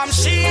I arms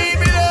she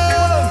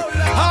belong.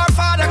 Her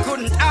father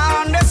couldn't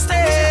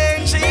understand.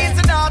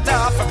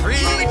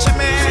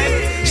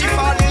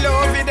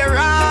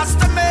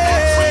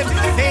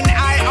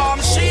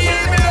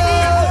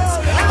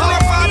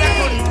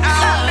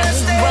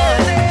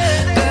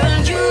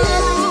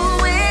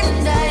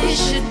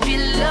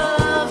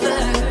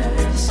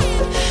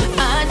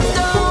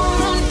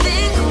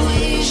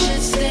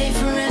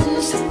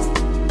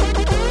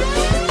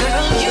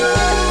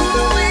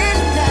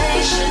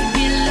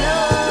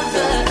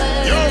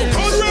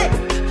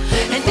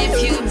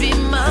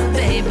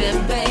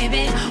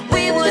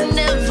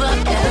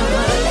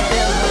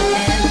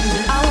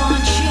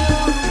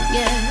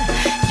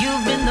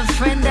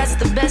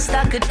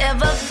 could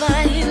ever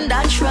find.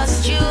 I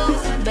trust you,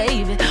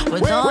 baby,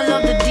 with all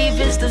of the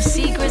deepest of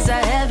secrets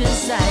I have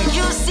inside.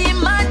 You see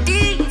my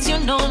deeds, you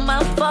know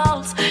my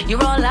faults.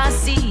 You're all I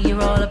see,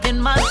 you're all up in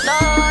my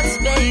thoughts,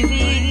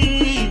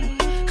 baby.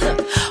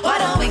 Why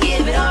don't we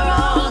give it our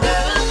all,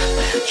 girl?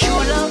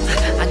 True love,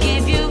 I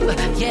give you,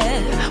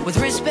 yeah. With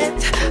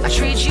respect, I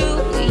treat you,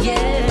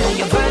 yeah.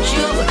 Your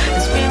virtue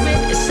and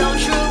spirit is so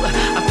true.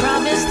 I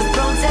promise to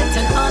protect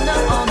and honor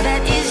all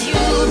that is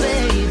you,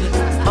 baby.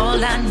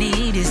 All I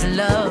need is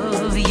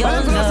love, your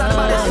love.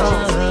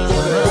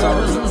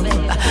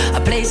 A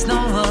place no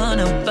one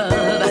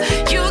above.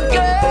 You,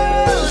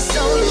 girl,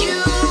 so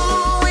you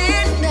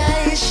and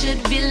I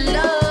should be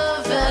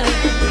lovers.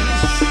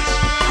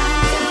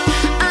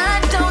 I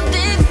don't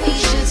think we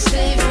should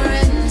stay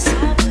friends.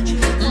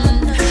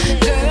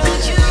 Girl,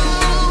 you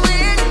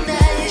and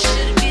I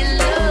should be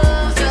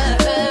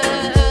lovers.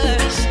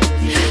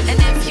 And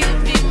if you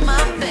be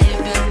my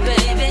baby,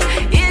 baby,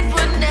 it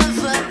would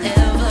never,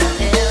 ever,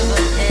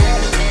 ever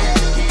end.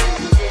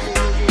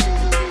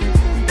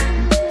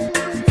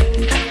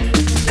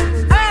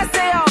 I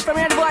say, yo, from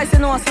here the voice, you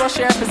know, so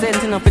she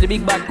representing up for the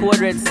big bad code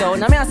red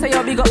sound. I mean, I say,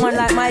 yo, big up man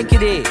like Mikey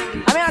D.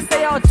 I mean, I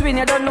say, yo, twin,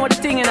 you don't know the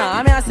thing, you know.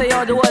 I mean, I say,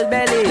 yo, the whole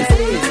belly.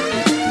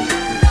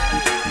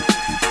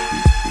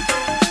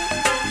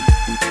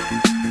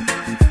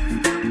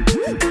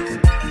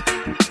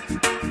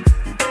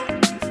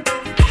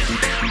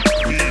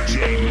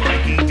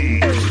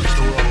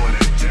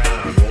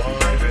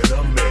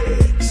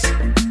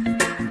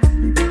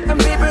 And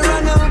people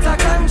run out of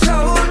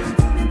control.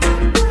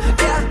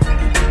 Yeah.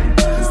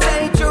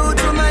 Stay true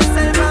to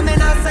myself, I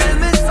mean, I sell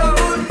my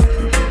soul.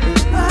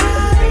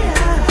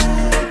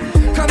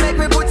 Come make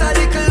me put a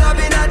little love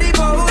in a the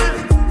bowl.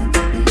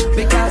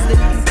 Because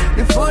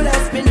the fool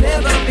has been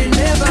never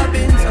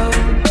been told.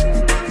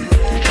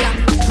 Yeah.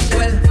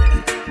 Well,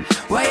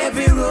 why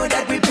every road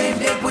that we pave,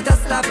 they put a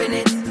stop in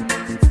it.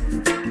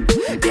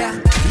 Yeah.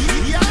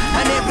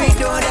 And every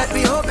door that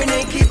we open,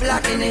 they keep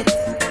locking it.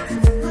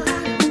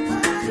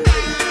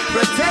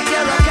 Protect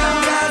your account,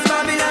 cause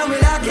Babylon we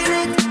locking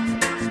it.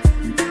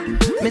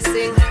 Me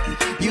sing,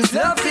 use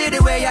love see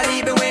the way I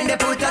leave it when they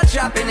put a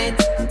trap in it.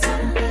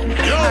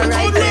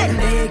 Alright then,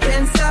 they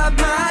can stop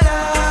my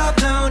love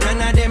now.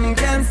 None of them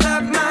can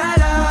stop my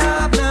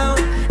love now.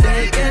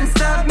 They can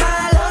stop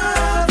my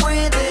love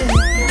with it.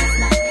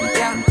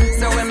 Yeah,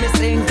 so when me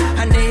sing,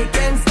 and they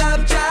can stop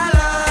your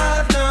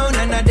love now.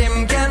 None of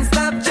them can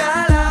stop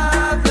your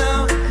love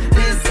now.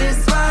 This is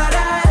what I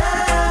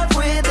have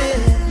with it.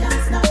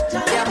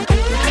 Yeah.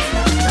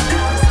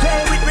 Stay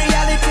with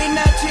reality,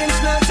 not change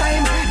no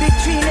time. The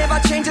tree never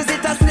changes,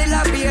 it a still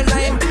a be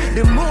lime.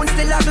 The moon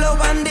still a glow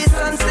and the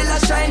sun still a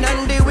shine,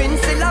 and the wind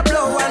still a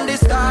blow and the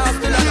stars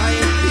still a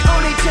line. The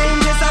only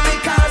changes are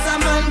because of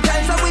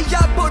mankind, so we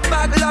just put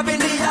back love in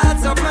the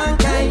hearts of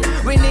mankind.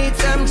 We need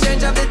some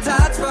change of the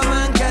thoughts for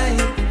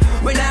mankind.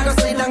 We not go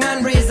sit down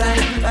and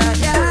resign.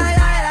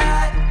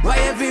 Why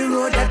every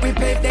road that we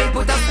pave, they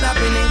put a stop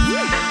in it?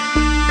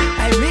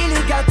 I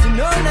really got to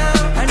know now.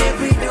 And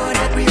every door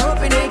that we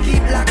open, they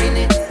keep locking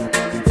it.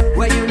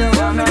 Well, you know,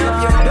 open up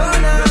your door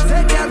now.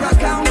 Protect your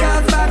account,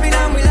 cause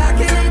Babylon we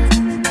locking it.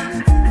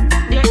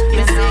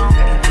 Listen,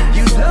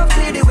 you love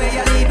see the way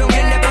you leave it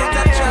when they put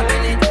a trap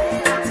in it.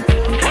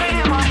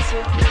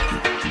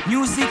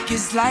 Music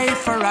is life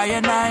for I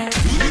and I.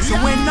 So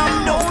when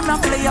I'm down, I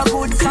play a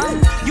good song.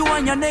 You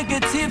and your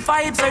negative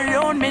vibes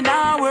around me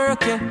now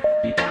work, yeah.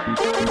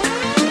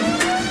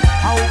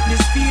 I hope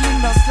this feeling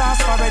does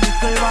last for a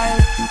little while.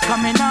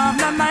 Coming on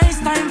a nice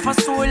time for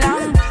so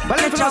long. But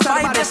let your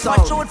vibe just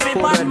watch out for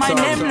bad my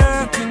name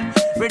lurking.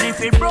 Ready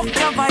for broke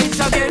your vibes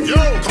again.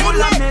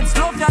 Full of meds,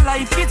 love your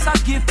life, it's a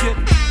gift, yeah.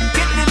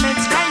 Get the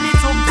meds, grind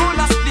it up, full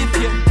of split,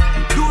 yeah.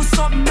 Do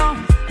something now,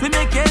 we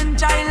make you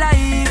enjoy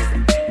life.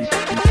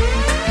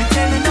 Me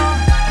telling you,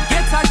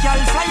 get a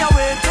girl, fly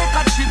away, take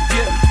a trip,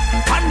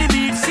 yeah. On the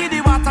beach, see the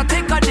water,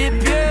 take a dip,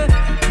 yeah.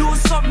 Do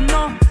something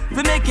now,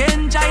 we make you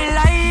enjoy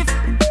life.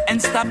 And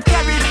stop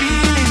carry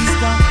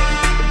feelings down.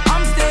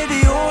 I'm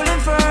steady, holding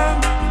firm.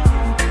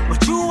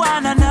 But you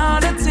want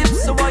another tip,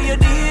 so what you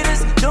did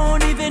is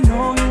don't even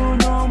know you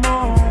no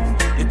more.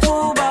 You're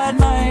too bad,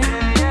 man.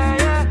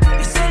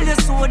 You sell your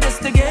soul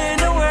just to gain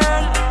the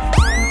world.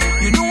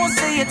 You know,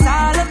 say it's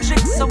all a trick,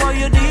 so what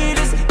you did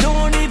is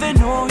don't even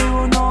know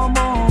you no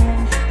more.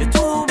 You're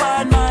too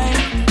bad, man.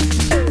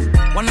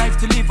 One life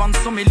to live on,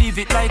 so me live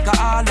it like a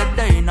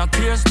holiday. No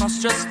cares, no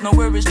stress, no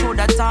worries, throw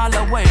that all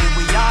away.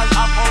 We all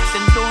have ups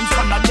and downs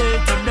from a day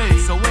to day.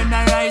 So when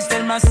I rise,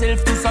 tell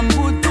myself do some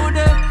good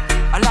today.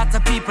 A lot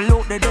of people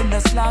out there don't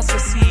just lost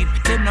sleep.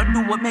 They not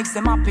do what makes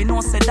them happy,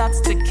 no say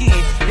that's the key.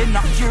 They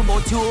not care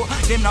about you,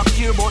 they not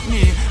care about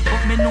me.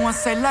 But me know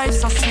say life's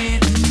so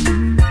sweet.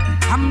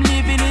 I'm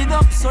living it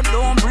up, so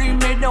don't bring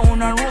me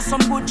down. And roll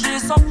some good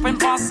trees up and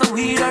pass the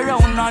weed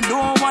around. I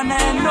don't wanna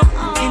end up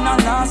in a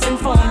lost and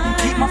found.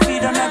 Keep my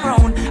feet on the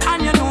ground,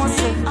 and you know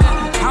say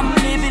I'm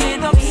living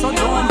it up, so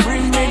don't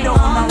bring me down.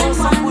 I roll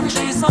some good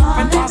trees up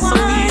and pass the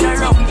weed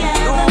around.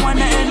 Don't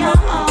wanna end up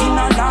in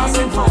a lost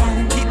and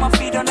found. Keep my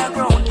feet on the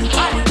ground.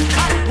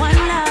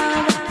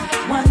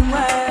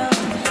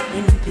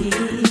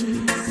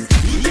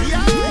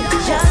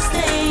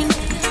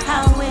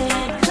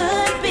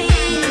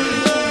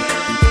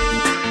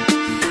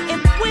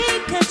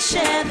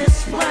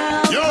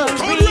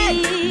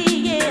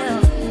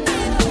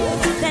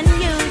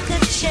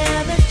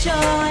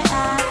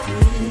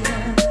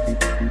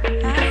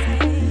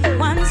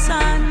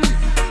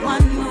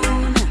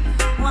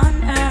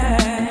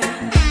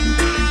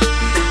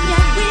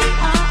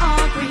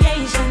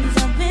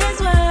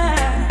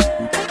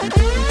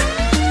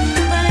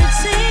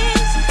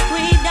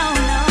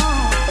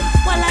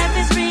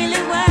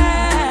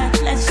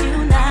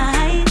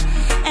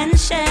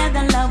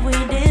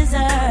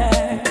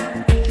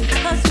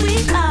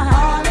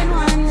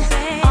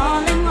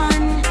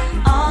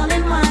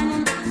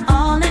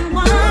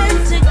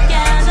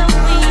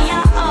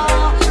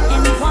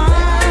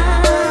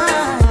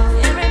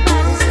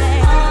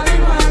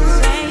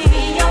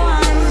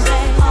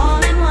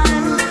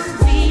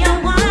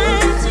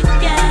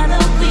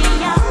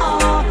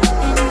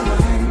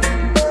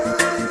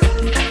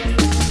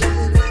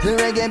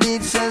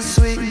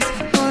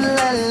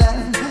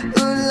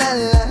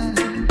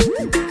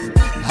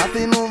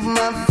 Happy move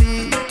my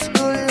feet,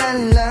 ooh la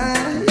la,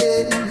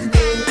 yeah.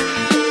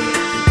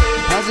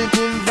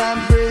 Positive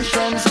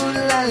vibrations, ooh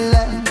la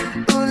la,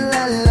 ooh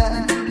la la.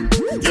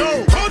 Yo,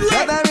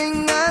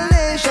 gathering our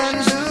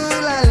nations,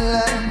 ooh la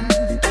la.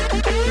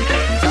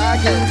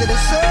 Talking to the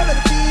soul of the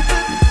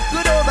people,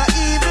 good over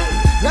evil,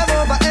 love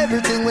over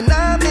everything. When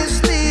I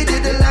mislead you,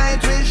 the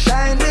light will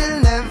shine, will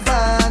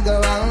never go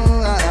out.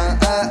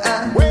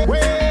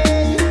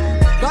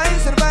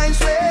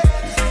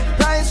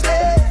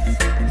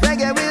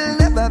 Reggae will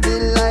never be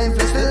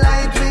lifeless. The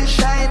light will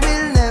shine,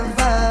 will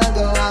never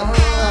go out.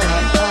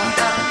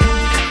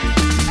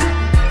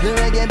 The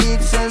reggae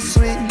beats so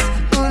sweet,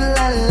 ooh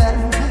la la,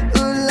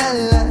 ooh la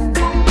la.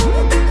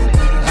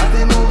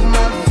 Happy move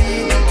my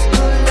feet,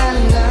 ooh la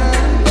la,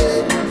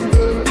 yeah.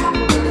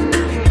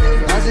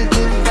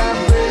 Positive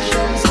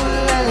vibrations, ooh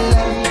la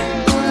la,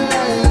 ooh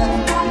la la.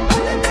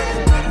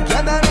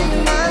 Gathering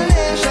my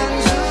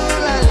nations,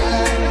 ooh la la.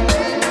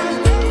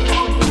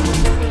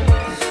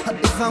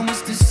 If I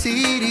was to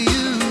say to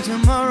you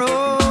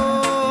tomorrow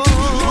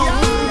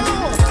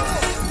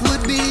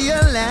would be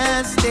your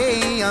last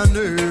day on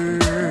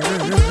earth,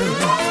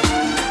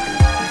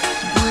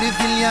 would it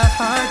fill your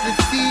heart with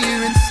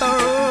fear and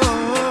sorrow?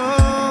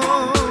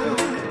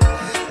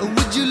 Or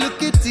would you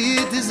look at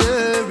it as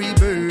a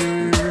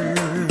rebirth?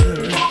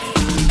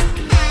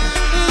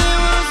 There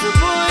was a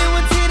boy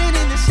once hidden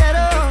in the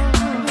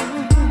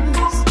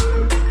shadows,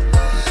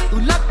 who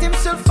locked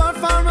himself far,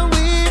 far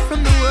away from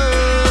the world,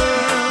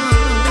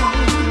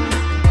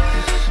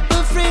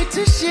 afraid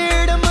to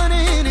share the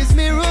money in his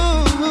mirror,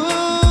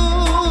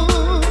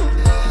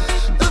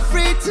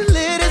 afraid to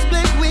let his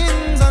black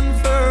wings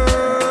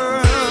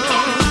unfurl.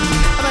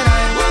 But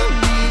I won't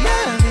be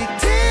a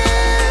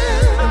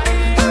victim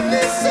of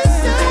this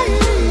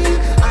society.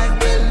 I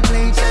will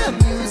play your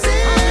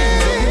music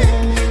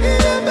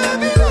in a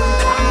Babylon.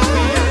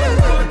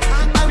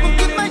 I will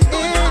give my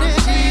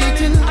energy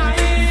to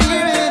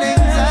fear and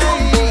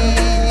anxiety.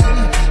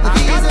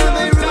 These are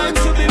my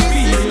roots, this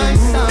is my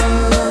song.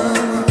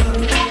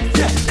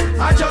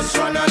 I just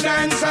wanna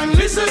dance and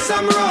listen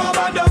some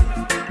robado,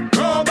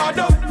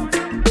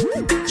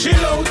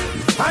 chill out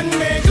and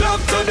make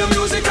love to the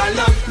music I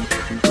love,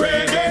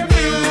 reggae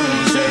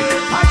music.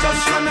 I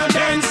just wanna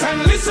dance and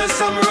listen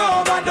some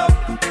robado,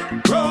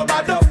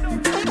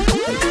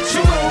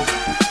 chill out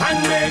and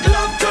make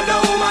love to the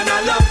woman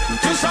I love,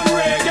 to some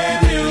reggae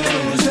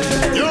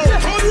music. Yo,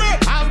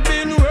 I've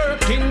been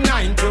working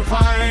 9 to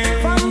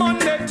 5, from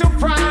Monday to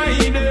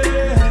Friday.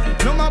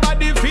 No, my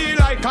body feel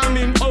like I'm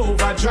in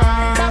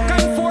overdrive, back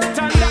and forth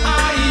on the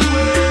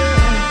highway.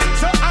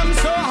 So I'm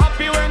so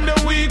happy when the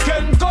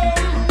weekend come.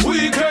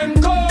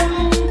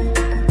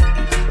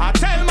 I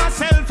tell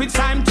myself it's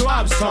time to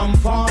have some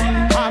fun,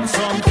 have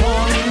some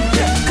fun.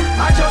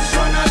 Yeah. I just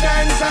wanna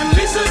dance and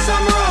listen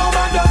some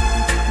robado,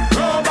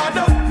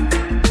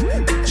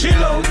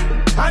 chill out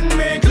and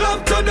make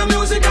love to the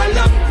music I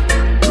love,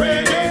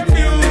 reggae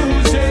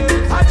music.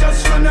 I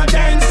just wanna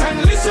dance and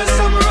listen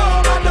some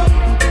robado,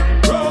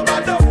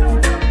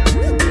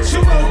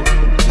 chill out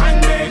and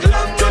make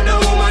love to the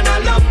woman I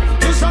love,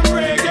 to some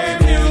reggae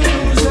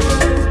music.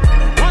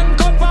 One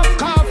cup of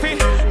coffee,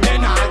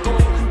 then I go.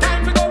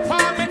 Time to go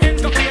for me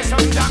to play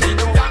some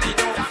domino.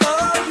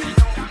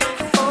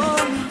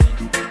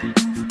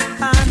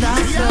 Find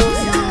ourselves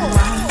in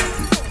wow.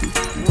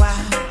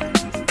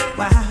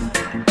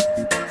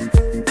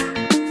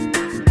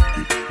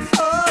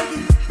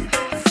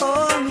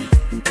 For me,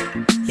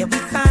 yeah, we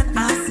find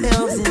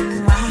ourselves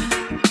in wow.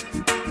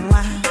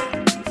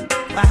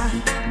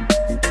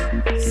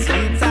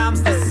 Sometimes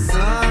the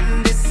sun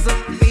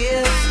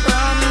disappears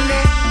from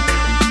there,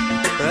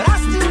 but I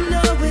still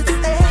know it's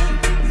there.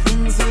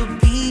 Things will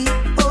be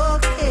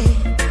okay.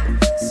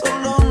 So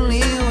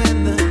lonely when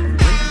the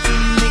winter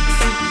makes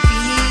you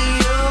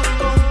feel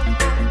cold,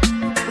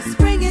 but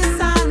spring is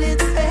on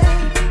its way.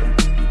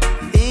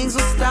 Things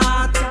will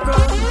start to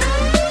grow.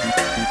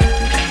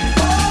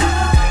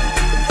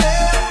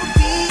 There will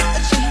be a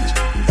change.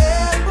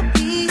 There will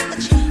be a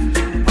change.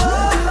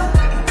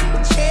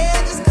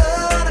 Change is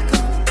gonna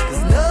come,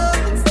 'cause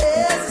nothing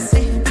stays the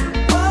same.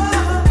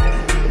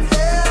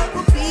 There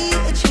will be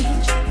a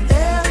change.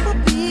 There will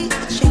be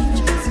a change.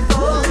 It's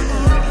for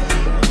you.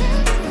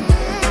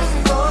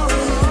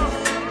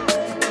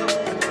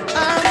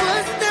 I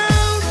was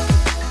down,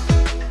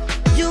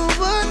 you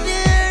were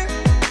there,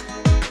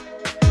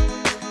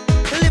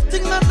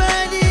 lifting my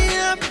body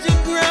up to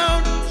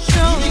ground,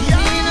 showing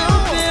me no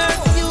fear.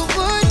 You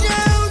were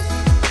down,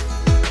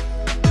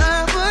 I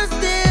was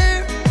there,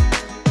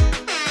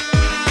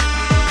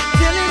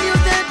 telling you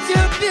that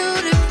you're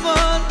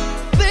beautiful,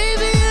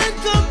 baby, and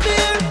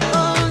compare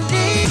all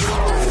day.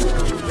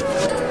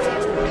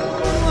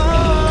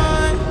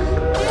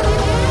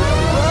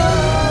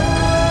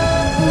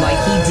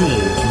 Mikey D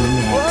in the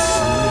mix.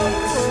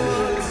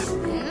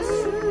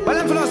 Well,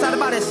 I'm from outside the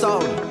body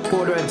song,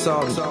 Code Red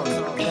song.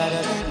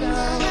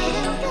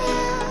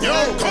 Yo,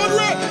 Code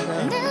Red.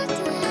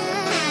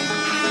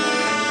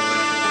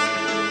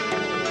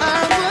 I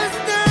was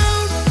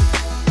down,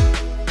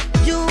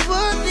 you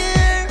were there.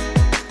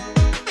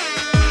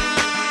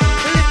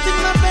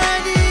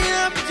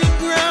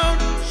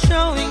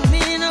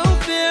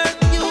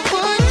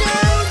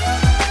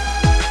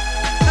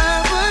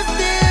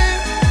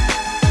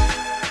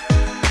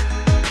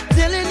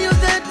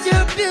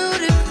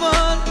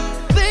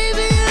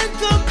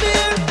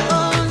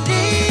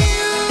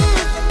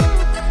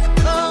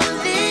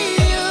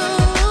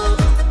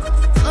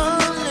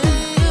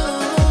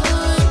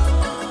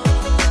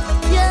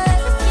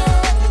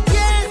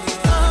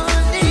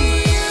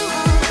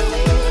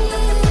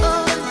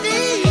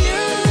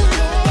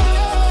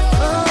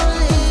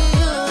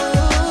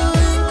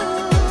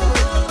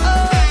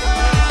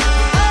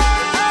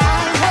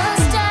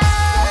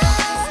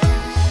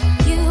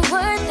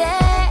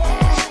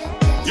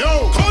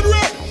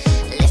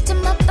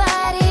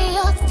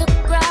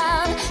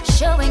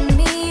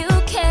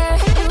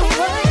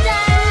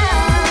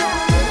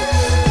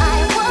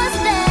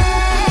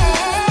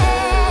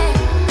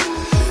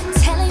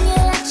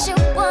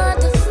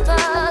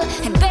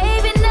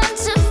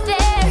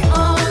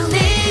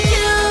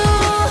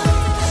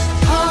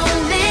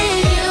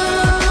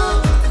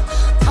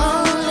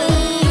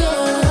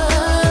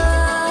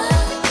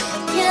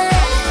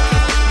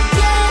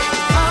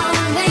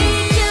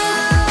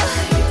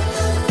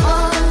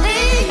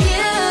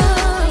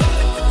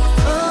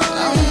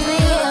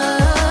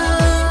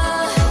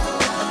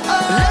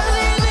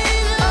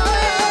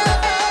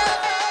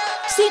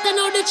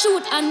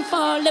 and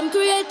fall. Them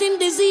creating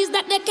disease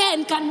that they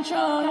can't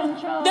control.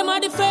 Them are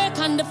the fake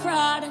and the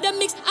fraud. Them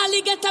mix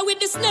alligator with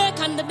the snake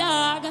and the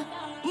dog.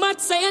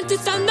 Mad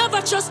scientists I'll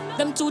never trust.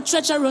 Them too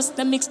treacherous.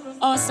 Them mix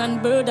horse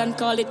and bird and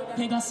call it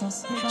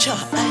Pegasus. Cha,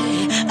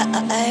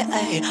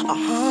 ay,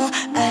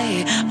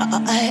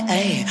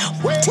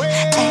 what?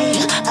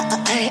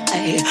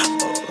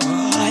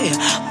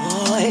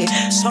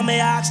 So me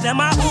ask them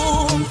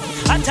who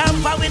I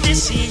tamper with the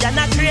sea and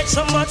I create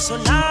so much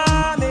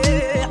tsunami.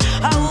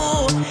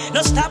 Who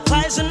no stop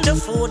poison the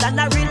food and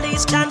I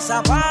release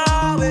cancer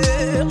power.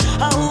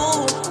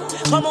 Who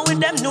come with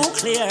them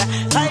nuclear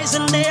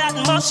poison the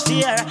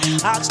atmosphere.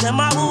 Ask them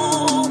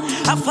who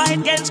I fight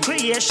against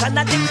creation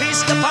and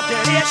decrease the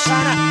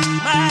population.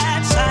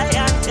 Mad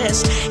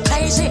scientists,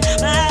 crazy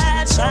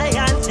mad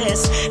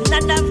scientists.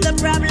 None of the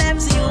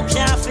problems you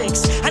can't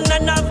fix and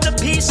none of the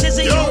pieces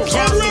you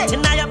can't fit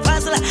in your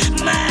puzzle.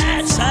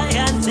 Mad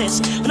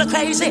scientists, no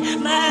crazy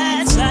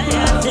mad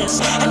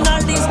scientists. And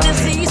all these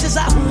diseases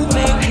are who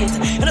make it.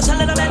 And it's a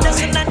little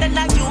medicine and then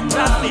like you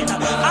profit.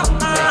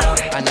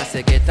 And I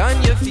say get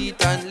on your feet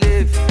and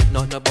live.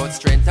 Nothing about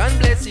strength and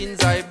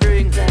blessings I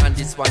bring. And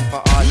this one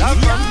for all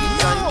of our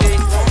kings and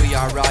kings. We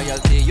are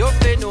royalty, you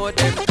pay know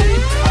them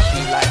thing. I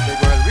feel like the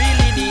world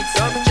really needs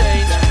some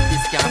change.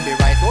 This can't be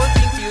right, whole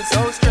thing feels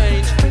so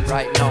strange.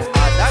 Right now,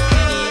 all that we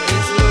need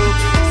is love.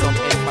 Some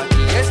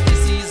empathy, yes, this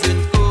season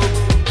come.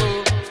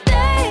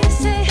 They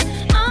say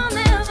I'll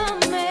never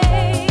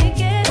make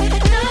it. The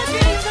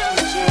dreams I'm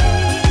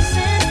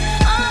chasing,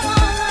 I'm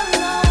all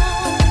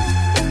alone.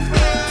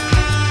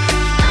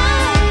 I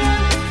am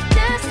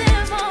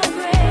destined for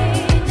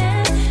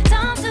greatness.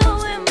 Time to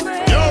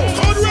embrace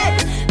it,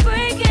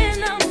 breaking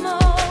the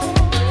mold.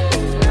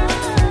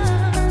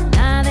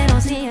 Nah, they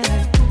don't see it.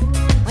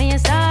 When you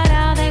start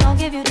out, they gon'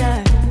 give you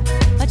dirt,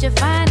 but you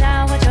find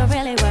out what you're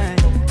really worth.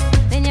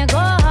 Then you go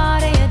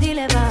hard and you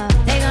deliver.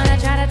 They gonna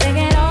try to take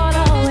it all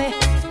away.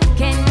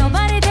 Can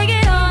nobody take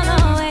it all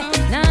away?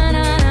 Nah,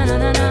 nah, nah, nah,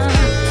 nah, nah.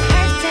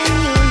 Hurting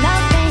you,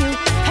 loving you,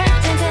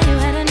 hurting till you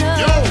had enough.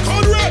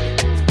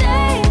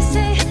 They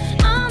say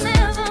I'll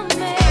never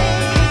make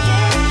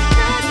it.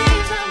 The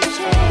dreams I'm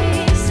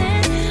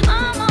chasing,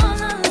 I'm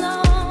all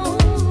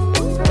alone.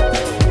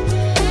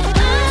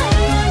 I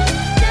am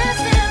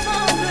destined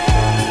for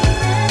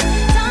greatness.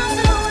 Time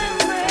to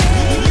embrace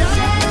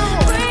it,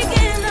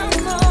 breaking the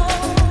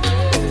mold.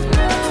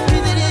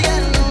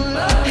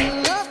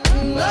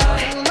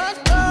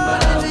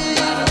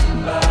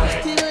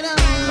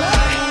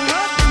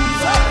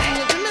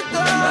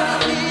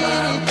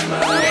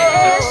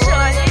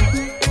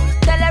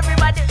 Tell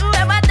everybody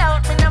whoever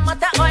doubt me, no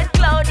matter how it's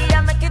cloudy,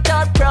 I make it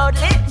out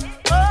proudly.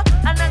 Oh,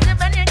 and until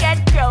when you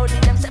get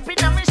crowded, them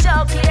stepping on me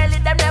show clearly,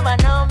 them never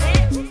know me.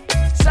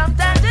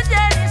 Sometimes the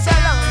journey's so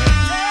lonely.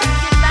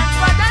 Give thanks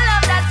for the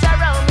love that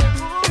surround me.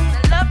 The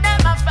love that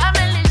my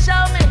family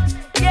show me.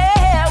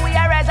 Yeah, we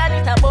are rise and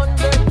it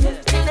abundant.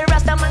 Still the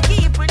rest of man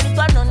keep with it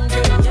 100.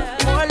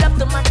 More love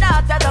to my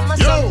daughter than my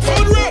son.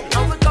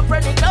 And we can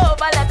run it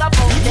over like a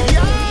fountain.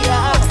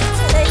 Yeah,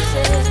 they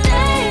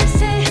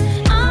say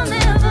I'll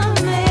never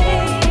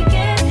make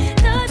it.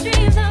 The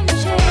dreams I'm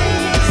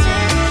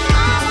chasing,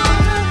 I'm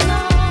all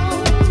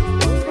alone.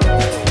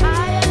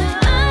 I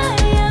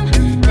am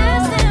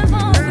destined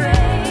for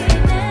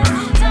greatness.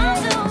 Time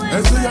to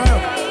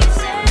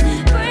embrace it,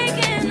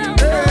 breaking the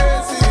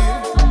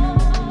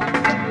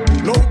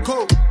mold. Loco,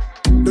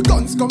 the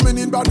guns coming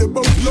in by the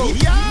boatload.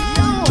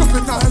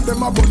 Juvenile,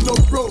 them a run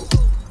up road.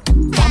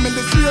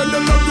 Family fear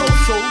them a grow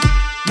so.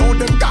 Now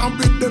them can't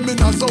beat them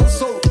in a so.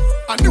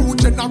 A new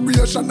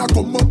generation a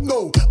come up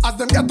now. As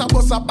them get a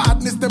bus of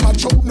badness, them a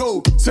choke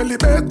now.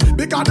 Celebrate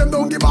because them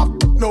don't give up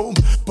no.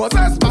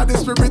 Possessed by the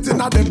spirit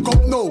in a them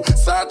cup now.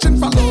 Searching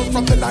for love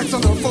from the likes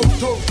on her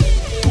photo.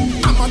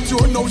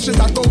 Amateur now she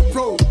a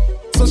GoPro,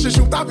 so she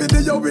shoot a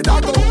video with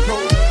a GoPro.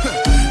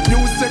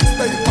 New sex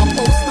tape a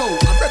post now.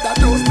 I read a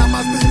dose now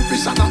my steam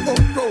fish and a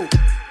upro.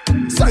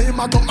 Say him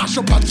a go mash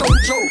up a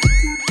chocho.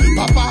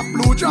 Papa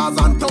blue jaws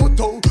and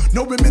Toto.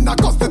 No women a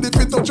custody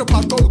fit touch up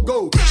a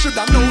go-go.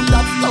 Shoulda known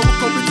that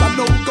Stoco it's a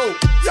no-go.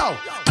 Yo,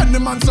 any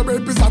man so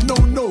rape is a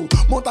no-no.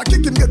 Motor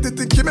kick him get it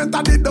think him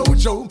enter the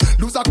dojo.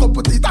 Lose a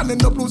couple teeth and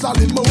end up lose all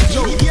his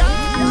mojo.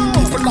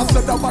 People a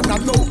said that one a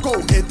no-go.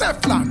 Hey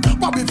Teflon,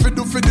 what we fi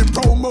do for the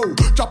promo?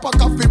 Drop a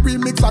coffee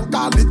remix and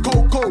call it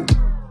Coco.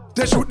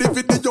 They shoot the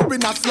video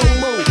in a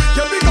slow-mo.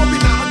 Yeah, we go in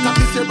a hot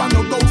this year and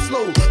no go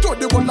slow. Throw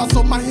the one that's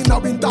summer in a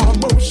winter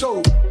mo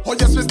show. Oh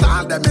yes, we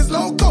style them is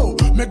loco.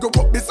 Me go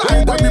up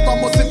beside the river,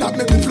 must see that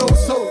make me flow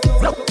so.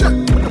 Loco.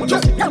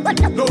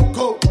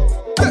 Loco.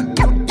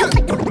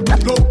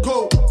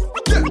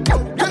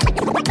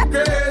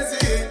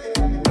 Crazy.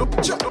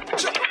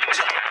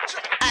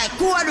 Hey,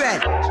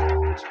 Quadrant.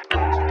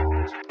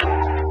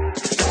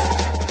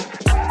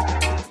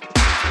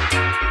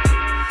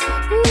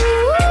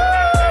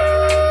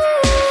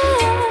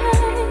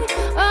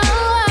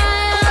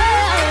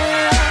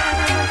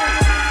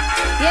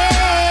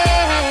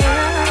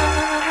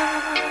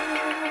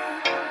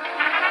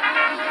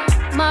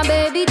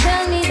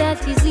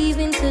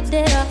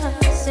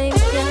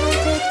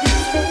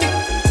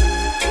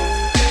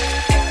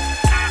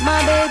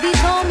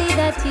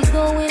 he's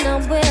going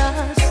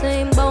nowhere.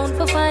 Same bound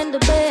for find the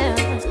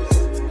best.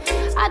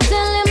 I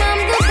tell him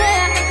I'm the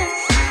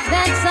best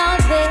that's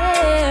out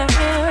there.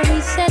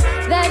 He said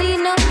that he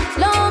no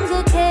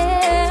longer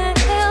cares.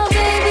 Oh,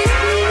 baby,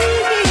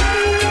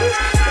 please,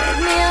 let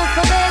me off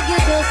a beg you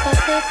just a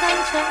second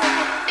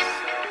chance.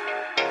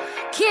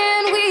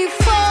 Can we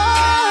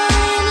fall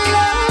in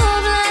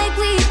love like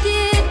we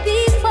did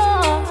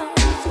before?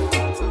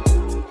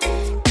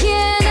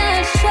 Can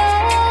I show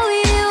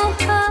you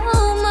how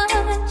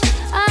much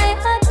I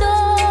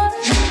adore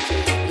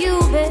you,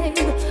 babe?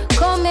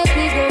 Come make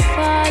me go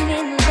fall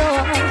in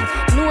love.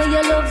 Know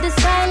you love the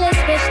style,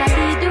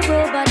 especially the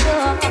rubber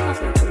door.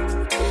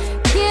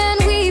 Can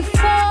we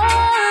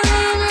fall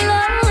in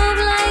love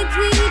like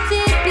we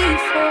did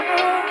before?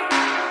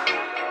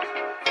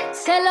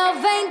 Say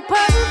love ain't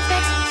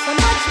perfect. So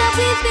much that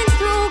we've been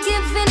through,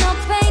 giving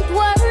up ain't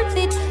worth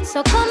it. So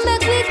come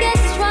back, we get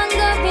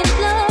stronger in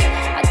love.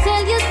 I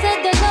tell you, said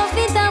the love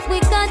that we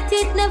got,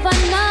 it never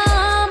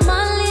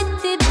normal.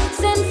 It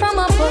sent from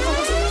above.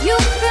 You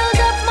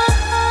filled up my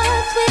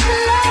heart with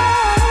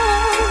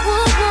love.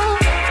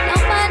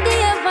 Nobody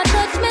ever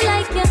touched me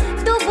like you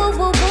do.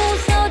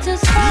 So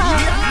just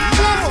fall.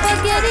 Let's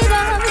forget it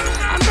all.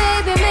 And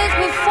baby, make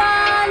me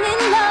fall in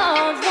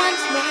love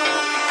once more.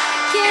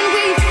 Can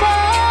we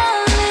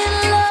fall in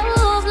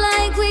love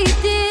like we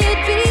did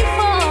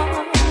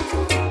before?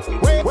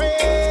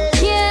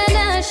 Can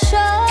I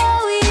show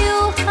you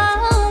how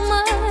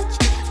much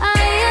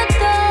I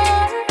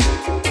adore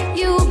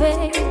you,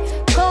 babe?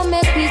 Come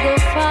make me go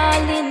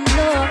fall in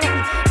love.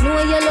 Know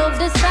you love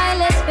the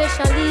style,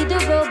 especially the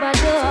rubber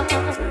door.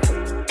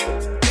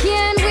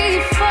 Can we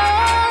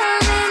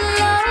fall in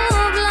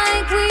love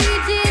like we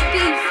did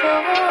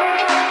before?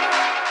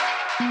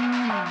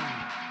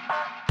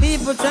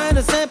 People trying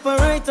to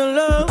separate the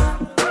love,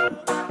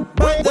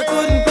 but they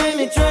couldn't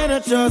penetrate the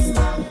trust.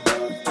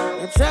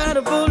 They try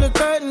to pull the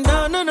curtain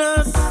down on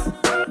us,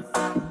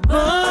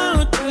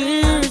 but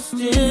we're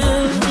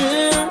still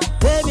here.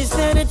 Baby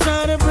said they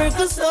try to break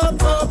us up.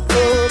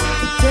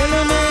 Tell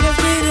them they just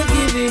need to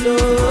give it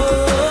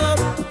up.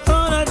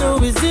 All I know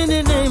is in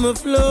the name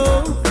of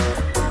love.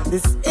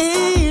 This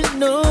ain't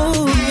no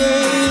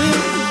game.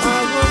 I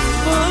was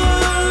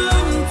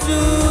born to.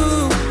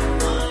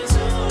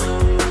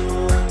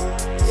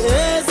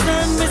 Yes,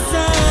 I'm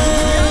beside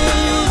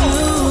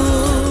you.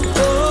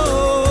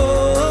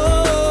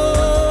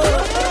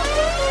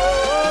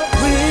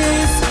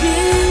 Risk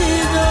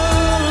it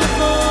all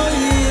for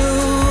you.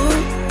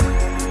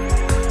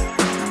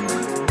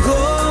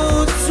 Go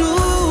to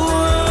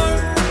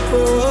work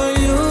for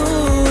you.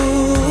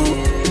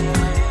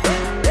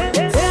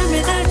 Tell me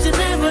that you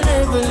never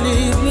ever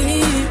leave me.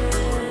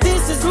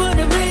 This is what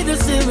I made us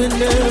say we'll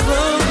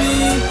never be.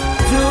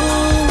 Do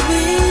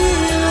me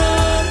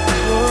love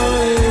for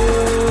you.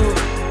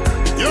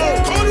 Yo,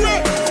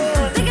 Conrad.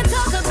 We can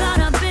talk about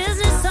our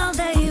business all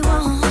they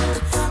want.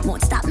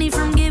 Won't stop me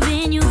from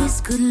giving you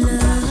this good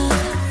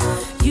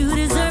love. You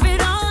deserve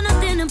it all,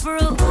 nothing to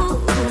prove.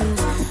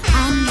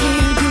 I'm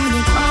here doing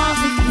it all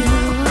for you.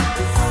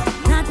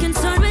 Not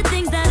concerned with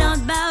things that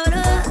aren't about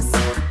us.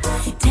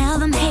 Tell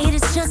them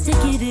haters just to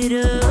give it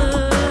up.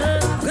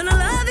 Gonna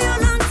love you a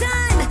long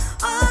time,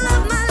 all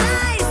of my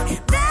life.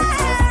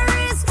 There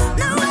is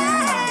no way.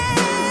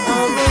 I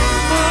was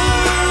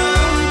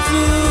born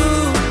to.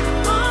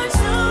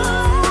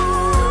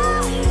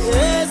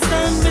 Yes,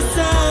 I'm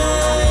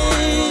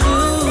beside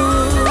you.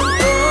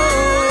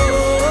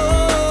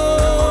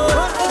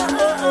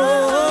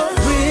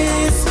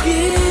 Risk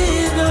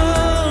it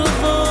all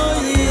for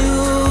you.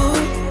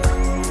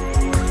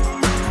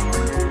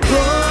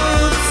 Go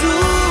to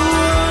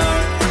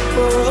work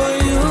for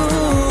you.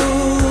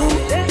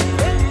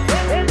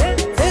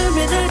 Tell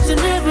me that you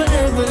never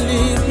ever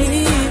leave me.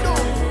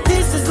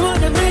 This is what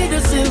I made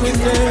us say we'll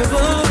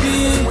never be.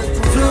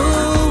 Do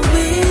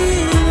we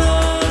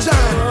love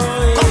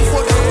Come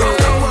for the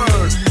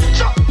world.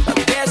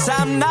 Guess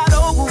I'm not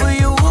over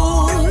you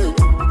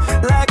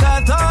like I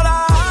thought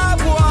I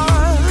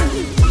was.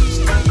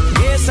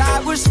 Guess I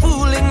was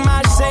fooling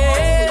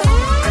myself,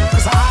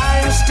 'cause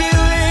I'm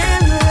still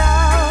in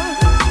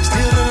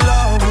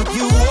love with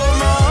you,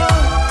 woman.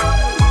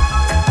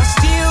 I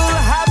still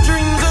have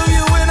dreams of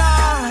you and I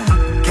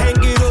can't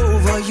get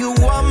over you,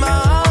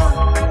 woman.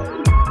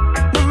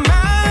 No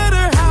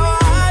matter how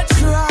I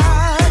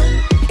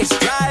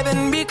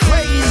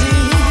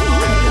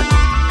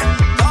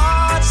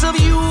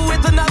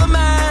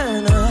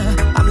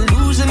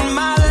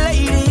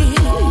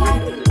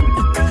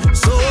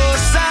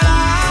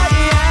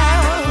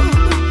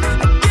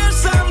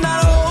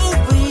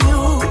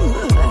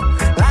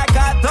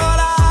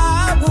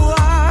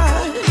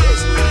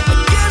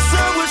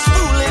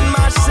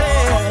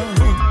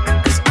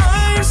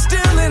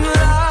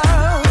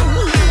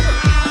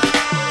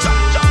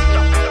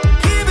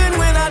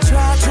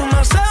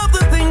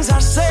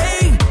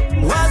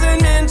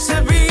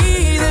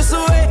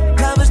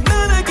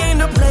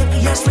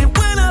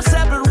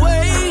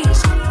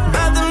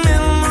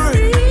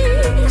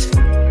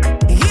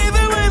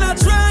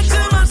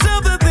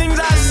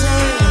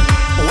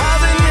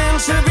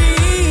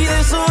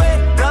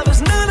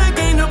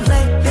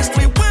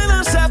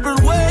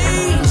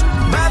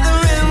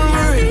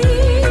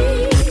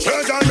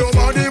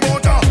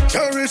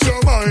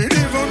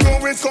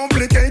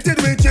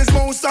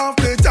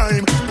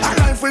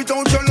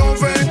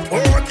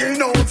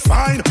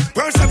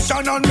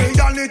Fiction and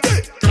reality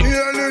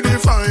clearly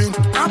defined.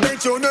 I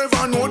bet you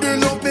never know the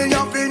love me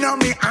have in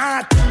me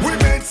heart. We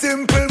made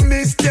simple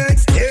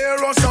mistakes,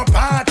 tear us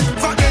apart.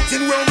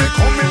 Forgetting where we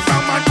coming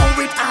from and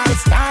how it all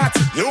starts.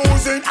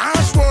 Using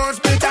harsh words,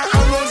 bitter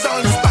arrows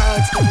and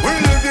spats. We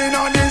living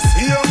on this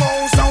here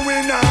house and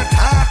we not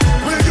half.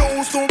 We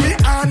used to be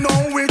and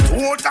now we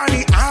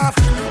totally half.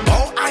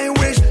 Oh, I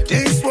wish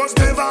this was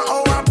never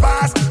our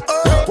past.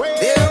 Oh,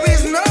 there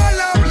is no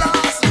love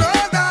lost, no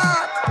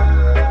that.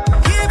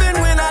 Even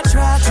when I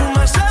try to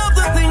myself,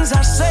 the things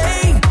I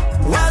say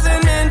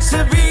wasn't meant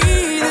to be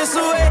this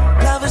way.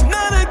 Love is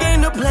not a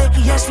game to play.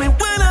 Yes, we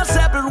went our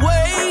separate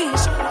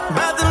ways,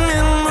 but the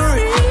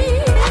memories.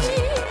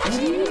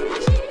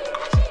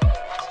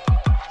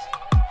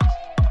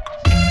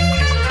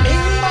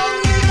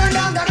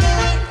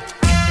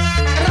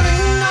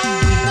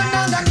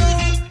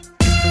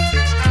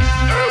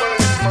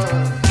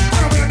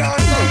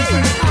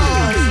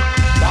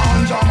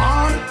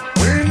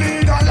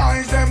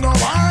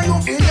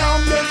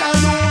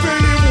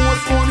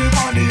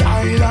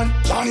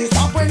 Johnny,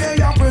 stop when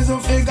they are prison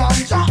figure.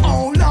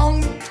 How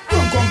long?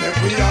 Don't come back,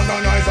 we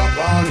organize a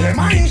plan. Them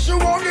I issue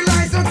on the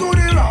license to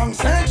the wrong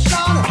section.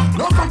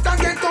 No fact I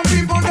get some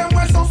people, them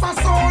will suffer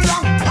so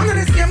long. Under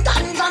the same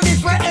ganja,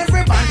 this where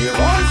everybody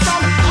runs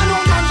from. I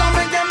know ganja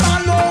make them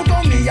man out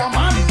of me a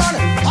man.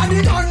 And the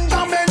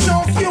ganja make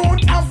no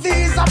feud of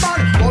visa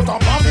ban. But a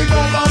profit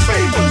over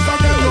people, so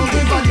they don't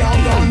give a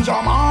damn ganja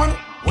man.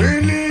 We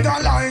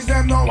legalize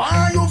them now,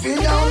 why you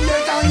feel down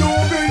there? Can you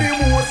be the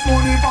most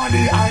money on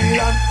the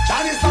island?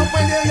 Johnny, stop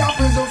when they are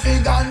prison for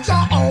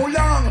ganja, how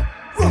long?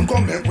 Run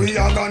come make we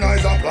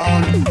organize a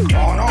plan.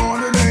 On all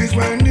the days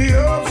when the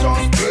herbs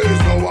just blaze,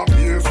 now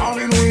appear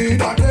found in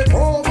weed and take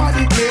over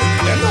the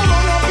place. Them no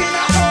run up in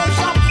a herb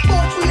shop,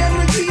 but we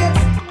every day.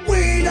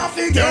 Weed a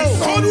figure,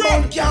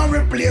 someone can't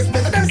replace.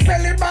 Better than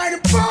sell it by the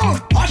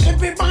pound, or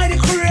ship it by the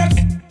crates.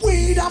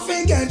 Weed a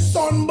figure,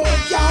 sunburn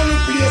can't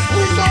replace.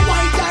 We so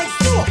white like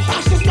snow,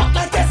 ashes not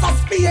like this a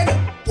spade.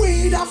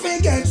 Weed a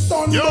figure,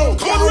 sunburn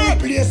can't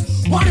replace.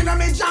 One in a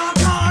me jaw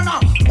corner,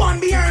 one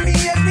behind me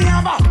is me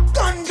have a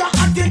ganja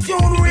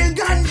attitude, real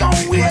ganja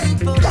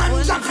waste.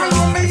 Ganja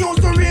crew me use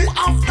the real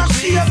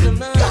aftershave.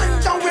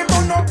 Ganja we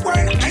burn up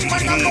when I'm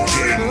when I go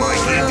real.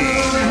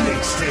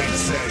 Mixtape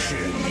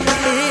session.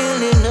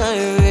 Feeling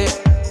irate.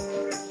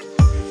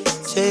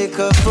 Take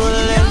a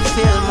pull and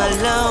fill my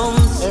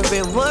lungs.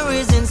 Every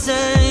worry's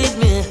inside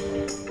me.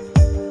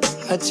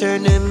 I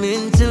turn them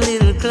into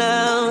little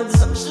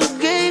clouds. I'm so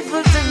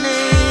grateful to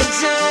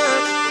nature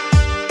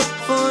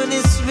for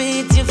this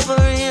sweet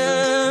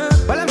euphoria.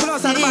 Well, I'm putting on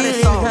somebody's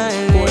song.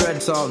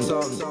 Red song.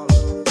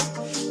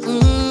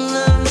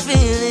 I'm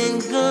feeling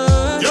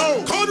good.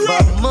 Yo,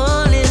 but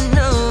more than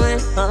knowing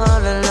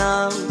all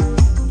along.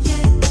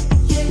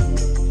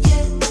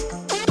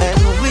 And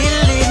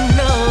really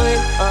know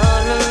it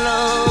all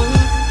along.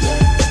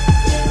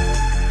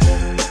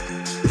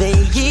 They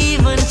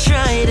even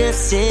try to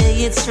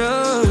say it's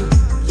wrong.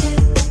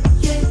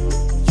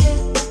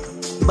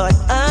 But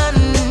I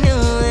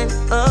knew it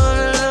all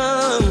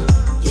along.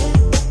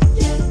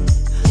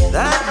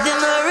 That the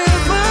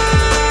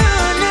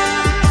marijuana,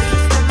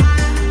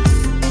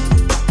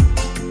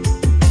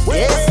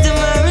 it's the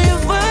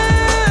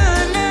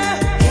marijuana.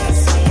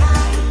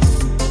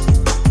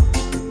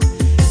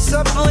 So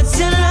put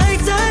your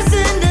lighters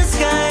in the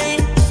sky.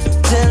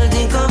 Tell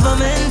the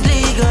government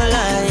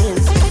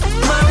legalize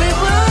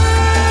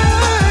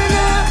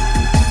marijuana,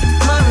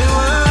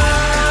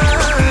 marijuana.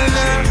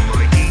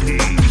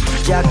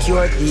 Jack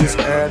cured these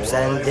herbs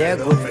and they're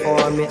good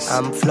for me.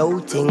 I'm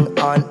floating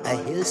on a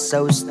hill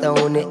so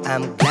stony.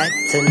 I'm glad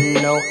to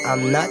know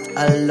I'm not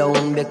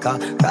alone because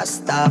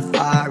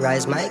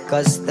Rastafari's my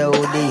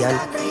custodian.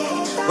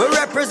 We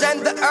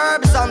represent the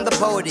herbs on the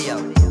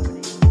podium.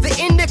 The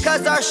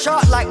indicas are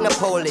short like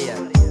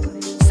Napoleon.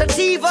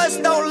 Sativas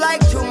don't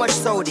like too much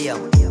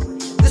sodium.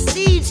 The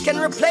seeds can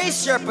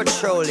replace your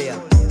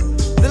petroleum.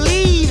 The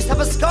leaves have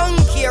a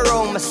skunky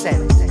aroma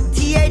scent.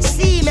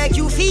 THC make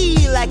you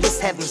feel like it's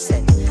heaven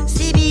sent.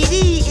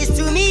 CBD is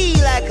to me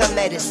like a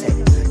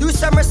medicine. Do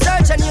some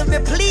research and you'll be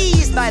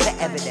pleased by the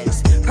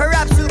evidence.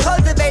 Perhaps you'll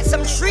cultivate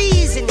some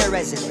trees in your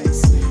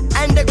residence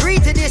and agree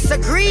to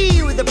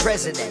disagree with the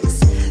presidents.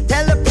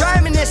 Tell the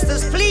prime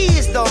ministers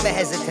please don't be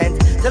hesitant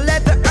to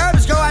let the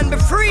herbs go and be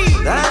free.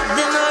 That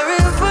the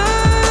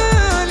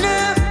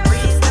marijuana,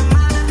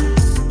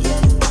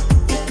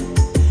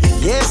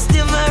 yes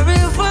the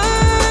marijuana.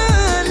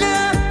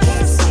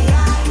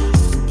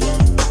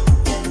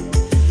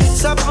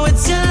 So put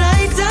your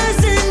lighters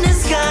in the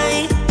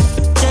sky.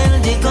 Tell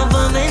the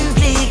government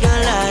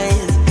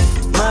legalize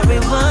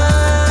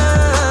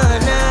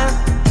marijuana,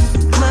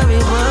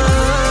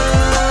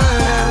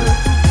 marijuana.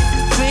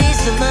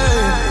 Freeze the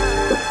man.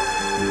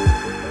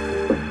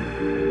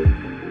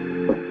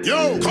 Yo,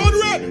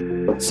 Conrad.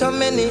 So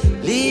many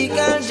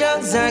legal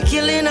drugs are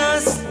killing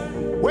us.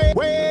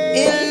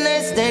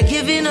 Illness they're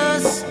giving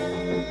us.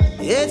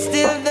 Yet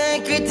still they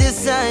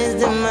criticize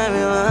the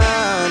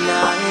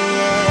marijuana,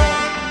 yeah.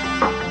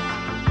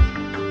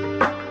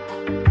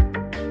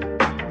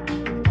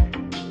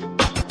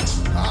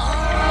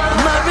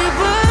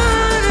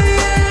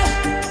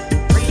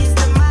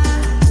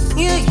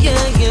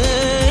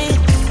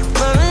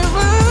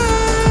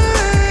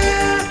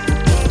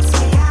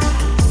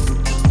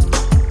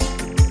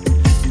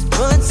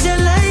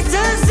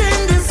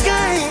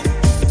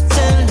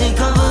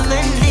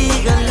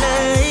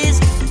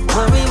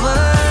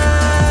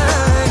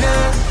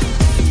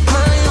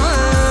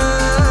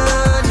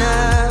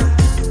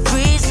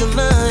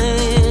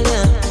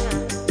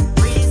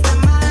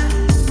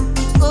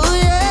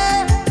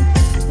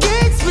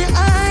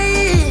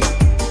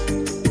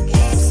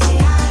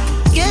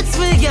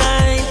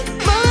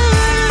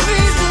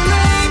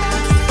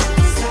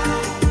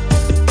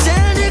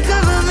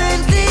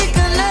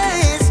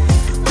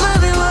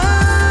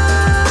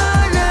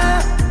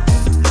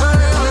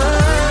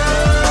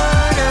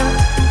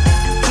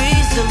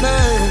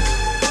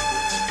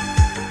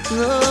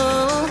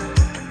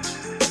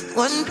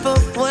 One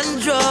puff, one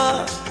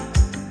draw.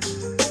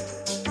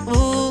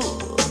 Ooh,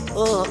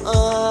 oh,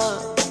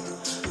 oh.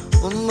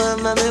 Oh,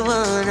 mama, me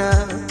wanna.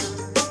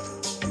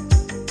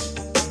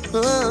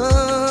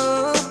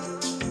 Oh,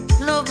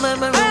 love my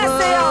marijuana. I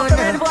say out, the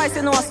red voice,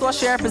 you know, so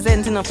she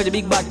representing for the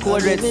big bad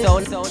code red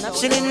sound.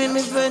 Chilling with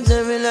my friends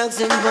and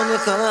relaxing from the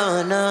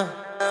corner.